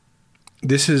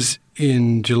 This is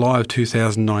in July of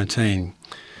 2019.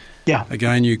 Yeah.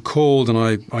 Again, you called and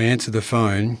I answered the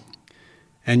phone,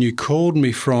 and you called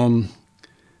me from,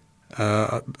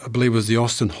 I believe it was the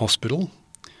Austin Hospital.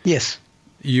 Yes.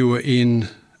 You were in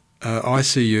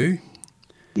ICU.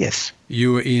 Yes.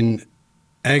 You were in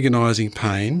agonising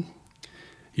pain.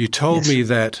 You told me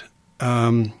that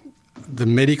the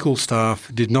medical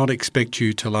staff did not expect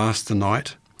you to last the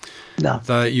night. No.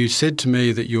 You said to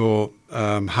me that your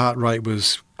heart rate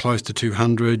was close to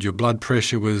 200, your blood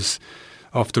pressure was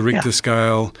off the Richter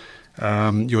scale,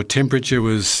 your temperature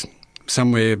was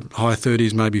somewhere high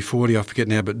 30s, maybe 40, I forget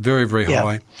now, but very, very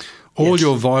high. All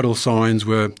your vital signs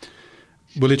were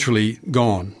literally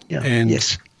gone. Yeah. And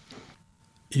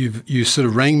you sort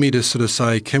of rang me to sort of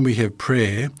say, can we have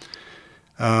prayer?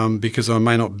 because I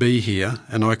may not be here.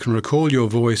 And I can recall your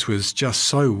voice was just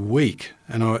so weak.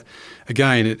 And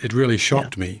it really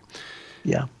shocked me.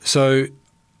 Yeah. So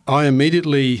I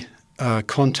immediately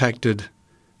contacted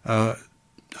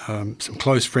some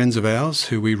close friends of ours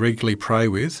who we regularly pray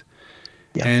with,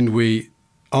 and we,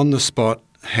 on the spot,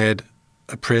 had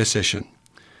a prayer session.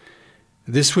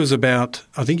 This was about,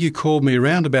 I think you called me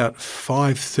around about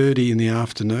 5:30 in the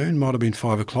afternoon, might have been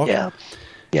 5 o'clock. Yeah.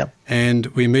 Yeah. And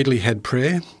we immediately had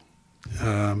prayer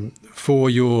for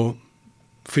your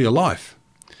life.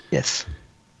 Yes.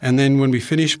 And then when we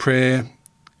finished prayer,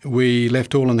 we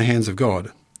left all in the hands of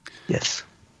God. Yes.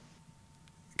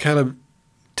 Caleb,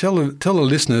 tell the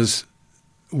listeners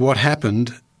what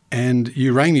happened, and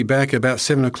you rang me back about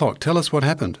 7 o'clock. Tell us what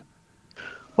happened.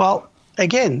 Well,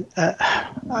 again,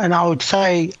 and I would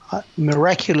say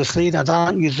miraculously, and I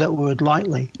don't use that word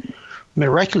lightly,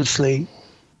 miraculously,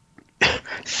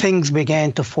 things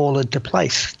began to fall into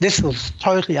place. This was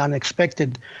totally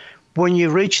unexpected. When you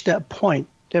reach that point,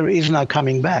 there is no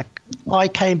coming back. I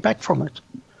came back from it.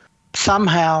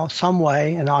 Somehow, some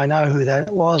way, and I know who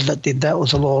that was that did that,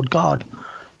 was the Lord God,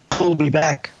 pulled me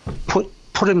back, put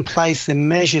in place the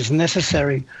measures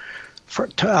necessary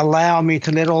to allow me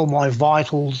to let all my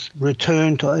vitals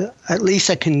return to at least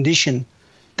a condition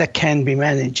that can be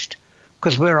managed.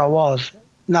 Because where I was,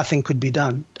 nothing could be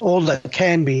done. All that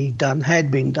can be done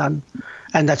had been done.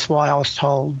 And that's why I was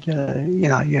told,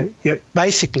 you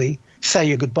basically say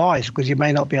your goodbyes because you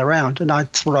may not be around. And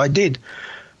that's what I did.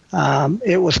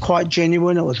 It was quite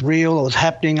genuine. It was real. It was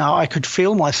happening. I could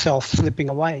feel myself slipping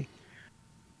away.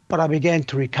 But I began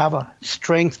to recover.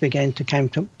 Strength began to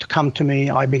come to me.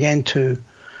 I began to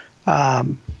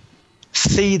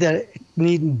see that it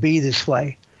needn't be this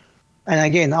way. And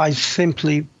again, I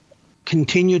simply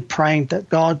continued praying that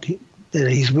God,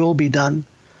 that His will be done,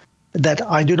 that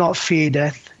I do not fear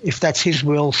death. If that's His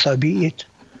will, so be it.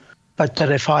 But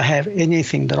that if I have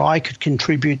anything that I could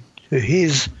contribute to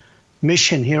His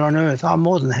mission here on earth, I'm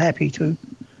more than happy to.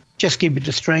 Just give me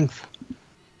the strength.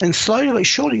 And slowly but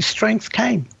surely, strength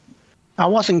came. I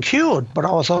wasn't cured, but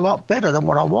I was a lot better than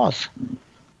what I was.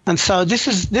 And so this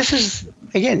is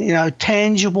again,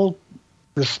 tangible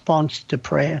response to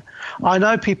prayer. I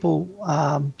know people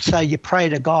say you pray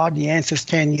to God, He answers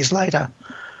 10 years later.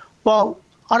 Well,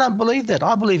 I don't believe that.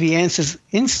 I believe He answers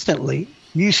instantly.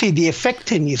 You see the effect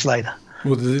 10 years later,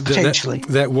 well, potentially.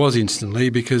 That was instantly,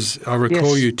 because I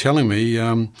recall you telling me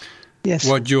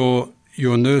what your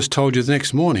nurse told you the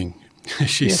next morning.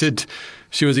 She said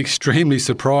she was extremely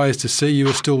surprised to see you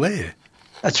were still there.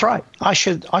 That's right. I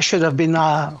should have been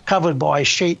covered by a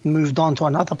sheet and moved on to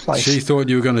another place. She thought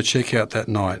you were going to check out that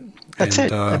night. That's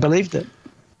it. I believed it.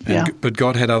 But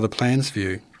God had other plans for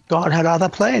you. God had other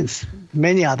plans,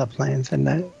 many other plans. And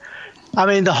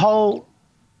the whole,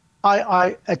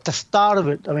 at the start of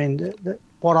it,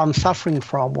 what I'm suffering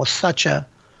from was such an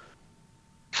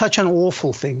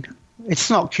awful thing. It's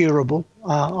not curable.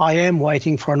 I am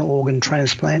waiting for an organ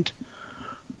transplant.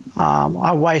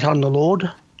 I wait on the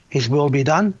Lord. His will be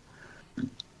done.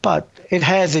 But it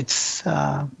has its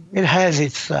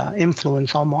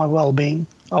influence on my well-being,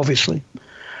 obviously.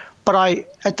 But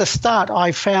at the start,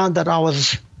 I found that I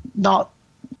was not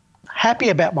happy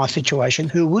about my situation.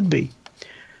 Who would be?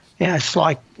 It's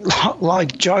like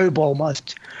Job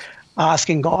almost,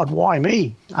 asking God, why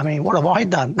me? What have I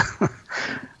done?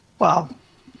 Well,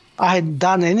 I hadn't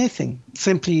done anything.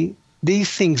 Simply these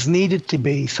things needed to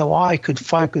be so I could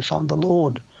focus on the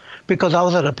Lord, because I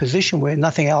was at a position where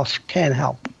nothing else can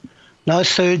help. No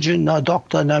surgeon, no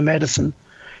doctor, no medicine.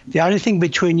 The only thing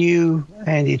between you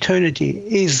and eternity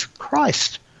is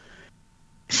Christ.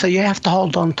 So you have to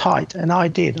hold on tight, and I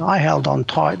did. I held on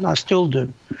tight, and I still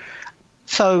do.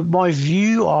 So my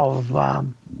view of,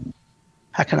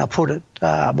 how can I put it,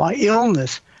 my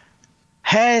illness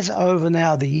has over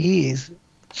now the years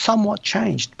somewhat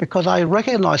changed, because I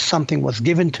recognized something was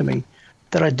given to me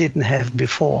that I didn't have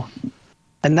before.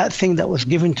 And that thing that was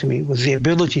given to me was the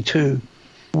ability to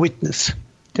witness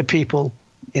to people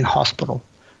in hospital.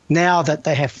 Now that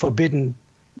they have forbidden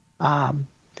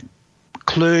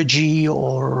clergy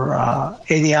or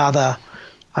any other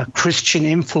Christian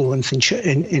influence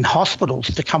in hospitals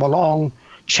to come along,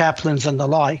 chaplains and the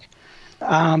like,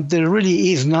 there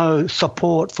really is no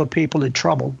support for people in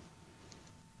trouble.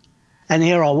 And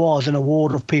here I was in a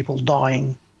ward of people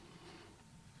dying,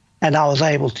 and I was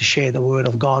able to share the word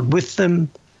of God with them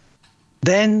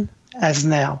then as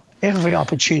now, every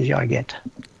opportunity I get.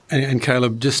 And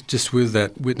Caleb, just with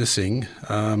that witnessing,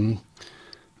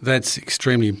 that's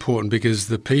extremely important, because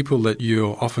the people that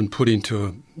you're often put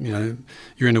into, you're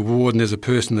in a ward and there's a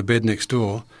person in the bed next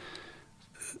door,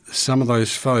 some of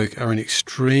those folk are in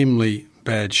extremely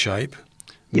bad shape.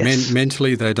 Yes.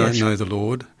 Mentally, they don't Yes. know the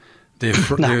Lord. They're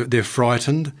No. they're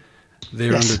frightened.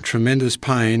 They're Yes. under tremendous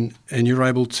pain, and you're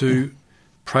able to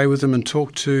pray with them and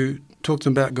talk to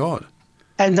them about God.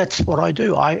 And that's what I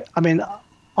do. I mean,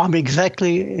 I'm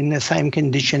exactly in the same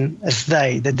condition as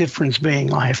they, the difference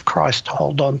being I have Christ to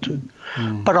hold on to.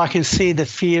 But I can see the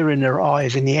fear in their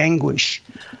eyes and the anguish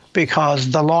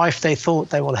because the life they thought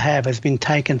they will have has been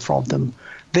taken from them.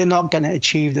 They're not going to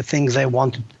achieve the things they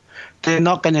wanted. They're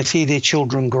not going to see their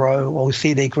children grow or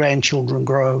see their grandchildren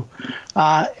grow.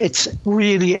 It's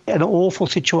really an awful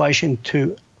situation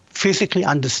to physically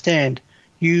understand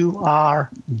you are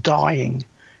dying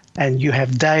and you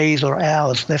have days or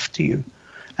hours left to you.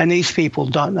 And these people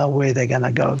don't know where they're going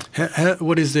to go.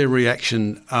 What is their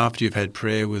reaction after you've had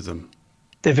prayer with them?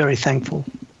 They're very thankful,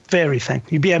 very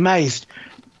thankful. You'd be amazed.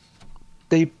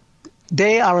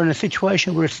 They are in a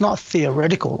situation where it's not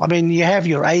theoretical. I mean, you have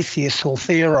your atheists who'll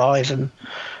theorize and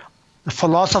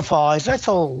philosophize. That's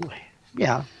all,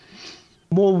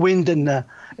 more wind in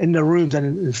the room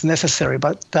than is necessary.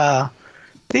 But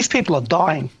these people are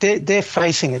dying. They're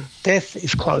facing it. Death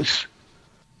is close.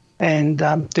 And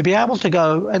to be able to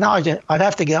go, and I'd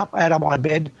have to get up out of my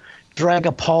bed, drag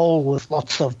a pole with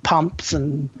lots of pumps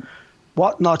and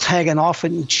whatnot's hanging off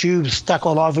and tubes stuck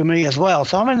all over me as well.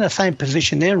 So I'm in the same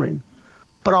position they're in.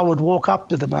 But I would walk up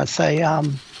to them and I'd say,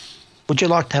 would you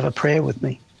like to have a prayer with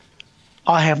me?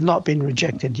 I have not been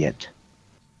rejected yet.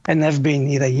 And they've been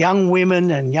either young women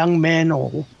and young men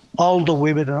or older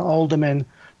women and older men.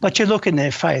 But you look in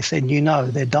their face and you know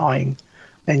they're dying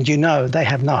and you know they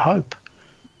have no hope.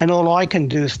 And all I can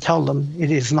do is tell them it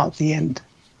is not the end.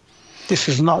 This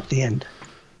is not the end.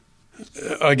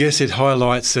 I guess it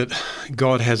highlights that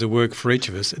God has a work for each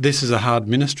of us. This is a hard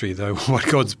ministry, though, what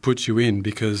God's put you in,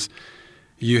 because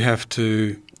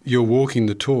you're walking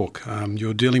the talk.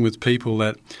 You're dealing with people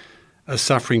that are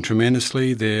suffering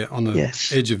tremendously. They're on the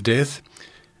edge of death.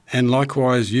 And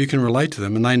likewise, you can relate to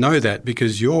them. And they know that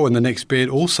because you're in the next bed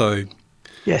also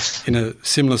in a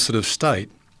similar sort of state.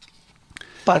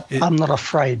 But I'm not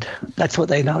afraid. That's what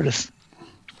they notice.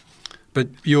 But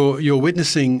your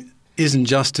witnessing isn't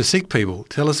just to sick people.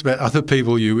 Tell us about other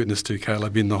people you witnessed to,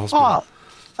 Caleb, in the hospital. Oh,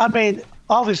 I mean,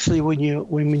 obviously when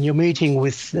you're meeting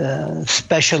with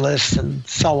specialists and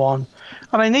so on,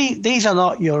 I mean, these are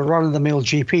not your run-of-the-mill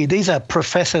GP. These are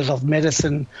professors of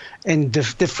medicine in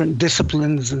different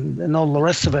disciplines and all the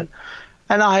rest of it.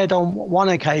 And I had on one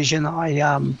occasion,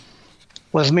 I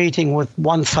was meeting with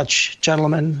one such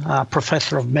gentleman,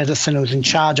 professor of medicine, who was in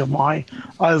charge of my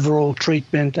overall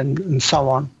treatment and so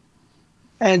on.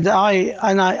 And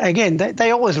again,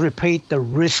 they always repeat the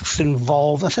risks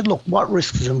involved. I said, look, what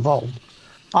risks is involved?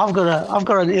 I've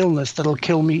got an illness that'll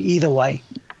kill me either way.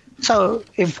 So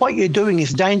if what you're doing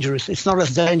is dangerous, it's not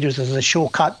as dangerous as a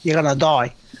shortcut. You're going to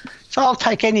die. So I'll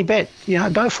take any bet.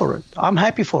 Go for it. I'm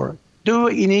happy for it. Do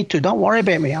what you need to. Don't worry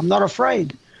about me. I'm not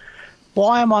afraid.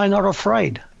 Why am I not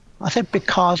afraid? I said,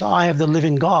 because I have the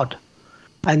living God.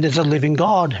 And there's a living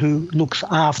God who looks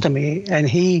after me. And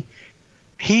He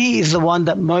is the one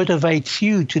that motivates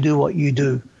you to do what you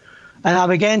do. And I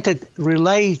began to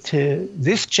relay to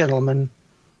this gentleman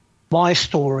my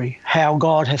story, how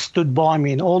God has stood by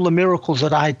me and all the miracles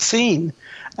that I had seen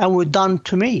and were done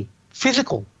to me,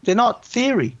 physical. They're not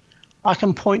theory. I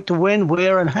can point to when,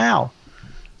 where, and how.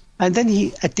 And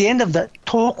then at the end of that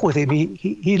talk with him,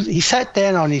 he sat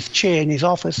down on his chair in his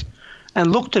office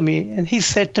and looked at me, and he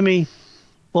said to me,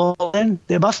 well, then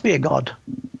there must be a God.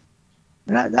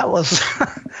 And that was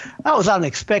that was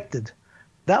unexpected.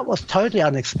 That was totally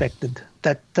unexpected,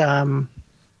 that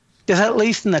there's at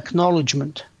least an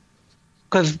acknowledgement.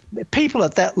 Because people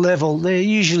at that level, they're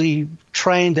usually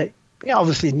trained at,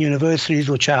 obviously in universities,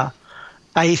 which are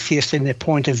atheist in their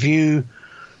point of view.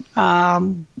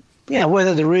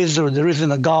 Whether there is or there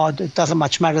isn't a God, it doesn't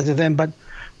much matter to them. But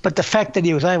the fact that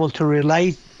he was able to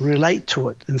relate to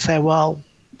it and say, well,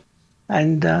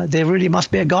 and there really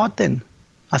must be a God then.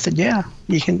 I said, yeah,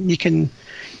 you can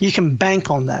bank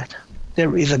on that.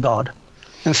 There is a God.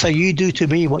 And so you do to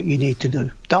me what you need to do.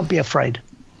 Don't be afraid.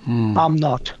 I'm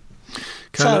not.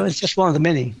 So it's just one of the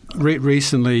many.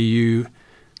 Recently you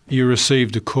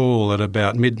received a call at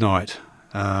about midnight.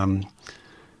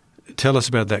 Tell us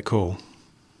about that call.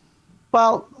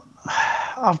 Well,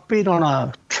 I've been on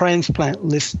a transplant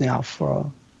list now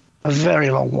for a very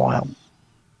long while.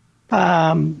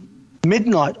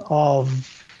 Midnight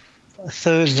of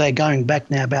Thursday, going back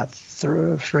now about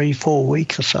 3-4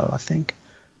 weeks or so, I think.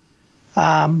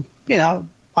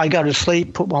 I go to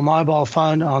sleep, put my mobile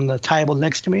phone on the table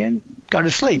next to me and go to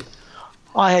sleep.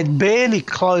 I had barely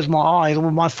closed my eyes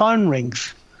when my phone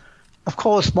rings. of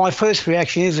course, my first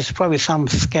reaction is it's probably some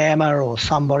scammer or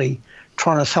somebody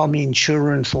trying to sell me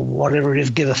insurance or whatever it is,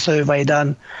 get a survey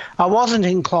done. I wasn't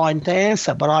inclined to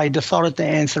answer, but I decided to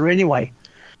answer anyway.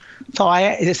 So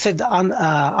it said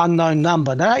unknown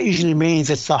number. Now, that usually means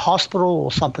it's the hospital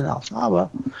or something else. Oh,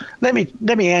 well, let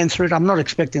me answer it. I'm not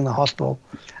expecting the hospital.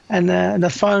 And the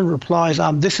phone replies,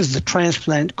 this is the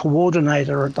transplant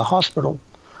coordinator at the hospital.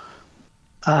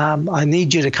 I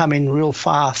need you to come in real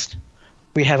fast.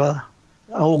 We have an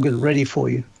organ ready for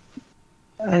you.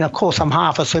 And, of course, I'm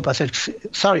half asleep. I said,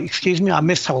 sorry, excuse me, I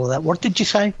missed all of that. What did you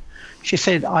say? She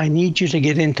said, I need you to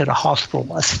get into the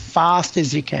hospital as fast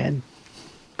as you can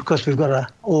because we've got an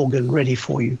organ ready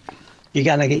for you. You're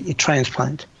going to get your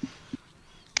transplant.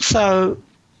 So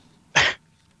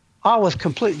I was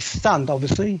completely stunned,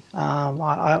 obviously.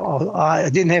 I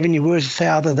didn't have any words to say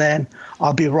other than,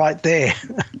 I'll be right there.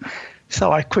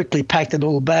 So I quickly packed a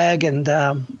little bag and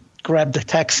grabbed a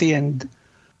taxi and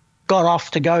got off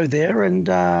to go there, and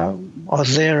I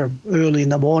was there early in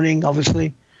the morning,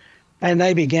 obviously, and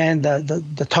they began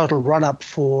the total run-up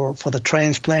for the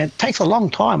transplant. It takes a long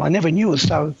time. I never knew it was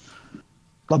so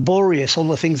laborious, all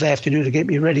the things they have to do to get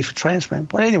me ready for transplant.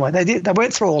 But anyway, they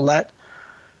went through all that.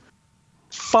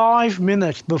 5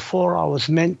 minutes before I was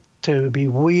meant to be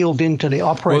wheeled into the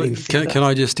operating theatre. Can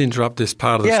I just interrupt this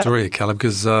part of the story, Caleb,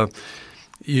 because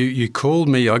you called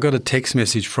me. I got a text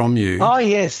message from you. Oh,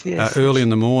 yes. Early in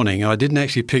the morning. I didn't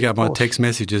actually pick up my text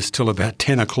messages till about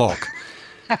 10 o'clock.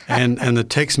 and the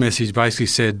text message basically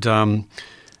said,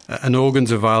 an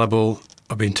organ's available.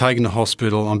 I've been taken to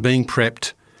hospital. I'm being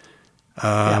prepped,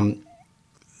 along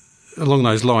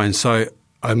those lines. So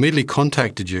I immediately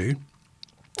contacted you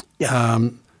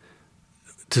to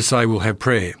say we'll have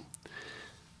prayer.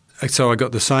 So I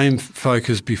got the same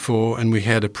focus before, and we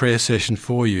had a prayer session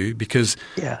for you because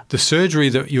the surgery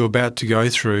that you're about to go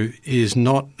through is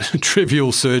not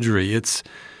trivial surgery. It's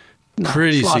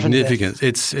pretty significant.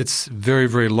 It's very,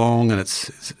 very long and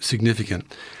it's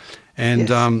significant.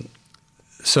 And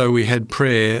so we had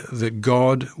prayer that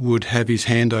God would have his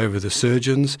hand over the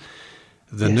surgeons,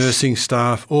 the nursing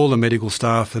staff, all the medical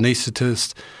staff,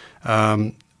 anaesthetists,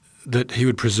 that he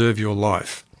would preserve your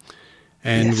life.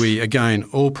 And we, again,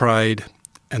 all prayed,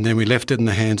 and then we left it in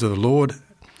the hands of the Lord,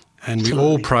 and we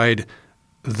all prayed,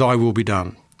 thy will be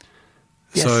done.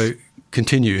 Yes. So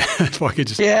continue, if I could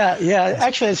just... Yeah,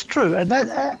 actually it's true.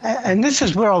 And this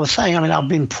is where I was saying, I mean, I've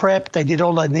been prepped, they did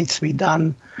all that needs to be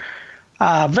done.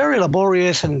 Very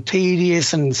laborious and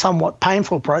tedious and somewhat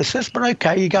painful process, but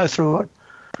okay, you go through it.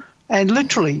 And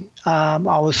literally, I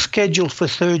was scheduled for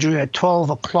surgery at 12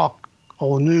 o'clock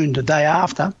or noon the day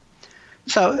after.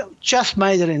 So just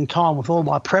made it in time with all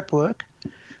my prep work.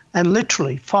 And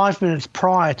literally 5 minutes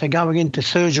prior to going into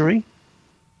surgery,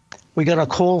 we got a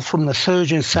call from the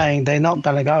surgeon saying they're not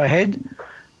going to go ahead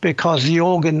because the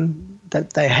organ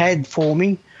that they had for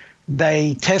me,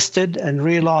 they tested and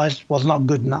realised was not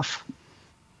good enough.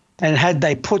 And had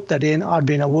they put that in, I'd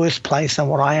be in a worse place than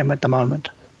what I am at the moment.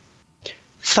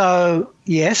 So,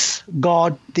 yes,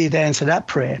 God did answer that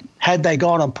prayer. Had they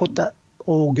gone and put that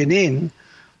organ in,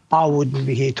 I wouldn't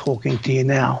be here talking to you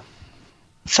now.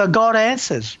 So God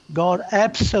answers. God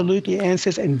absolutely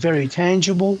answers in very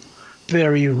tangible,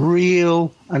 very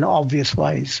real and obvious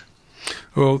ways.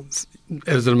 Well,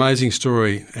 it's an amazing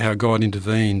story how God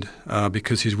intervened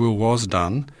because his will was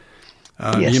done.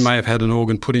 You may have had an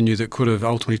organ put in you that could have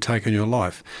ultimately taken your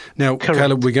life. Now, correct.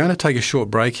 Caleb, we're going to take a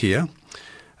short break here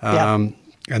and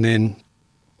then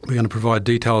we're going to provide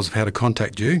details of how to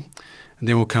contact you, and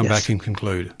then we'll come back and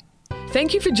conclude.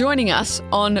 Thank you for joining us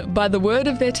on By the Word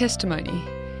of Their Testimony.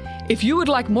 If you would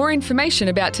like more information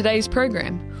about today's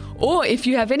program, or if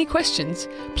you have any questions,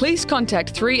 please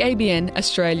contact 3ABN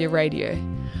Australia Radio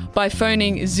by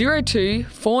phoning 02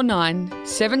 49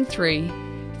 73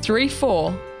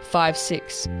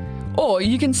 3456. Or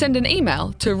you can send an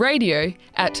email to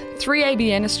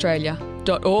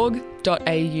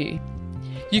radio@3abnaustralia.org.au.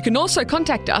 You can also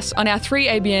contact us on our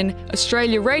 3ABN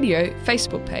Australia Radio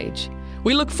Facebook page.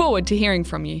 We look forward to hearing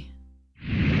from you.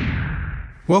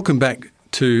 Welcome back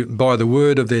to By the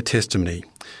Word of Their Testimony.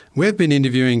 We've been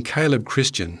interviewing Caleb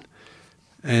Christian,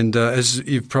 and as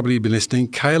you've probably been listening,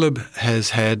 Caleb has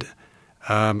had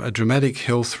a dramatic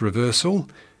health reversal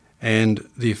and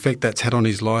the effect that's had on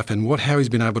his life and how he's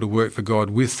been able to work for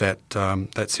God with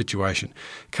that situation.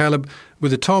 Caleb, with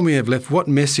the time we have left, what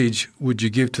message would you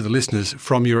give to the listeners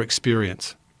from your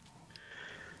experience?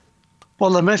 Well,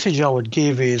 the message I would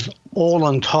give is, all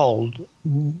untold,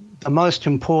 the most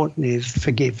important is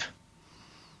forgive.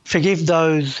 Forgive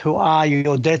those who are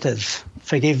your debtors.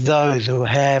 Forgive those who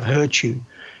have hurt you.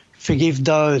 Forgive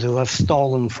those who have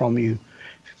stolen from you.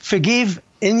 Forgive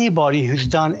anybody who's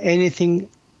done anything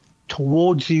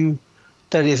towards you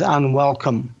that is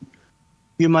unwelcome.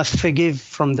 You must forgive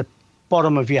from the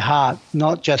bottom of your heart,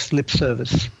 not just lip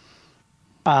service.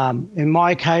 In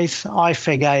my case, I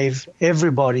forgave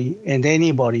everybody and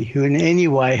anybody who in any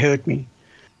way hurt me,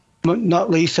 not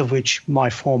least of which my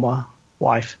former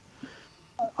wife.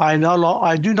 I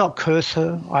do not curse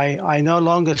her. I no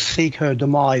longer seek her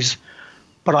demise,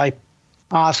 but I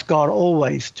ask God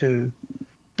always to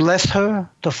bless her,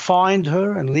 to find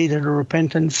her and lead her to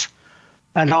repentance.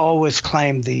 And I always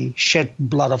claim the shed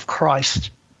blood of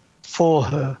Christ for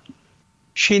her.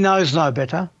 She knows no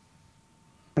better.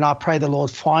 And I pray the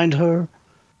Lord find her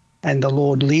and the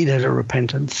Lord lead her to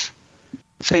repentance.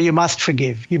 So you must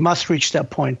forgive. You must reach that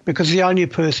point, because the only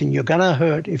person you're going to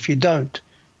hurt if you don't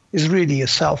is really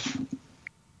yourself.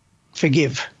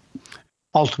 Forgive,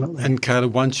 ultimately. And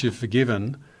Caleb, once you've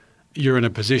forgiven, you're in a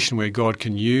position where God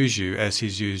can use you as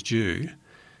he's used you.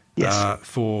 Yes.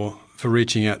 For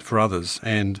reaching out for others.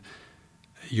 And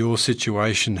your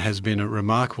situation has been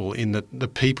remarkable in that the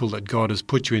people that God has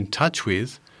put you in touch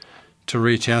with to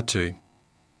reach out to.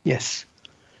 Yes.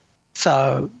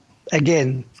 So,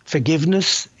 again,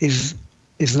 forgiveness is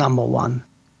number one.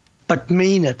 But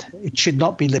mean it. It should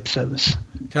not be lip service.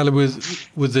 Caleb,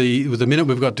 with the minute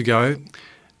we've got to go,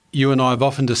 you and I have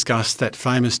often discussed that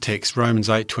famous text, Romans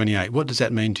 8:28. What does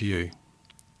that mean to you?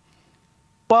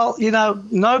 Well,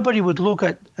 nobody would look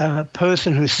at a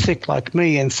person who's sick like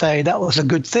me and say that was a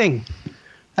good thing.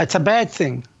 That's a bad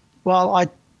thing. Well, I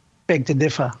beg to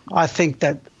differ. I think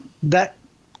that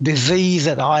disease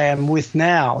that I am with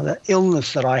now, the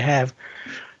illness that I have,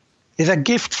 is a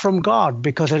gift from God,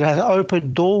 because it has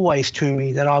opened doorways to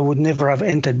me that I would never have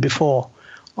entered before.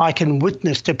 I can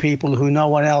witness to people who no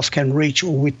one else can reach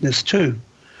or witness to.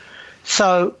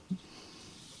 So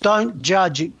don't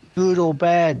judge it good or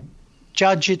bad.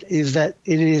 Judge it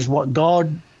is what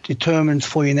God determines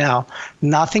for you now.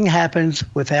 Nothing happens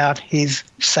without his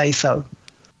say-so.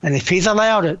 And if he's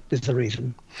allowed it, there's a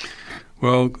reason.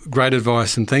 Well, great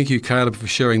advice, and thank you, Caleb, for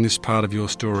sharing this part of your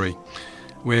story,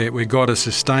 where God has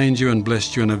sustained you and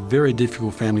blessed you in a very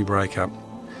difficult family breakup.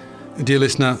 Dear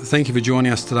listener, thank you for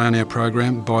joining us today on our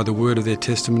program, By the Word of Their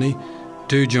Testimony.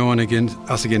 Do join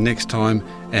us again next time,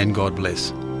 and God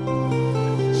bless.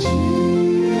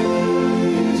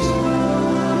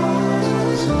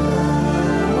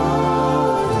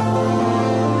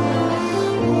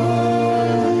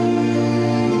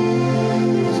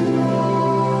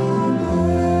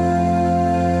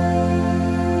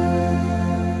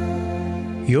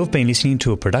 You've been listening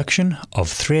to a production of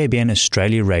 3ABN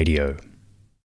Australia Radio.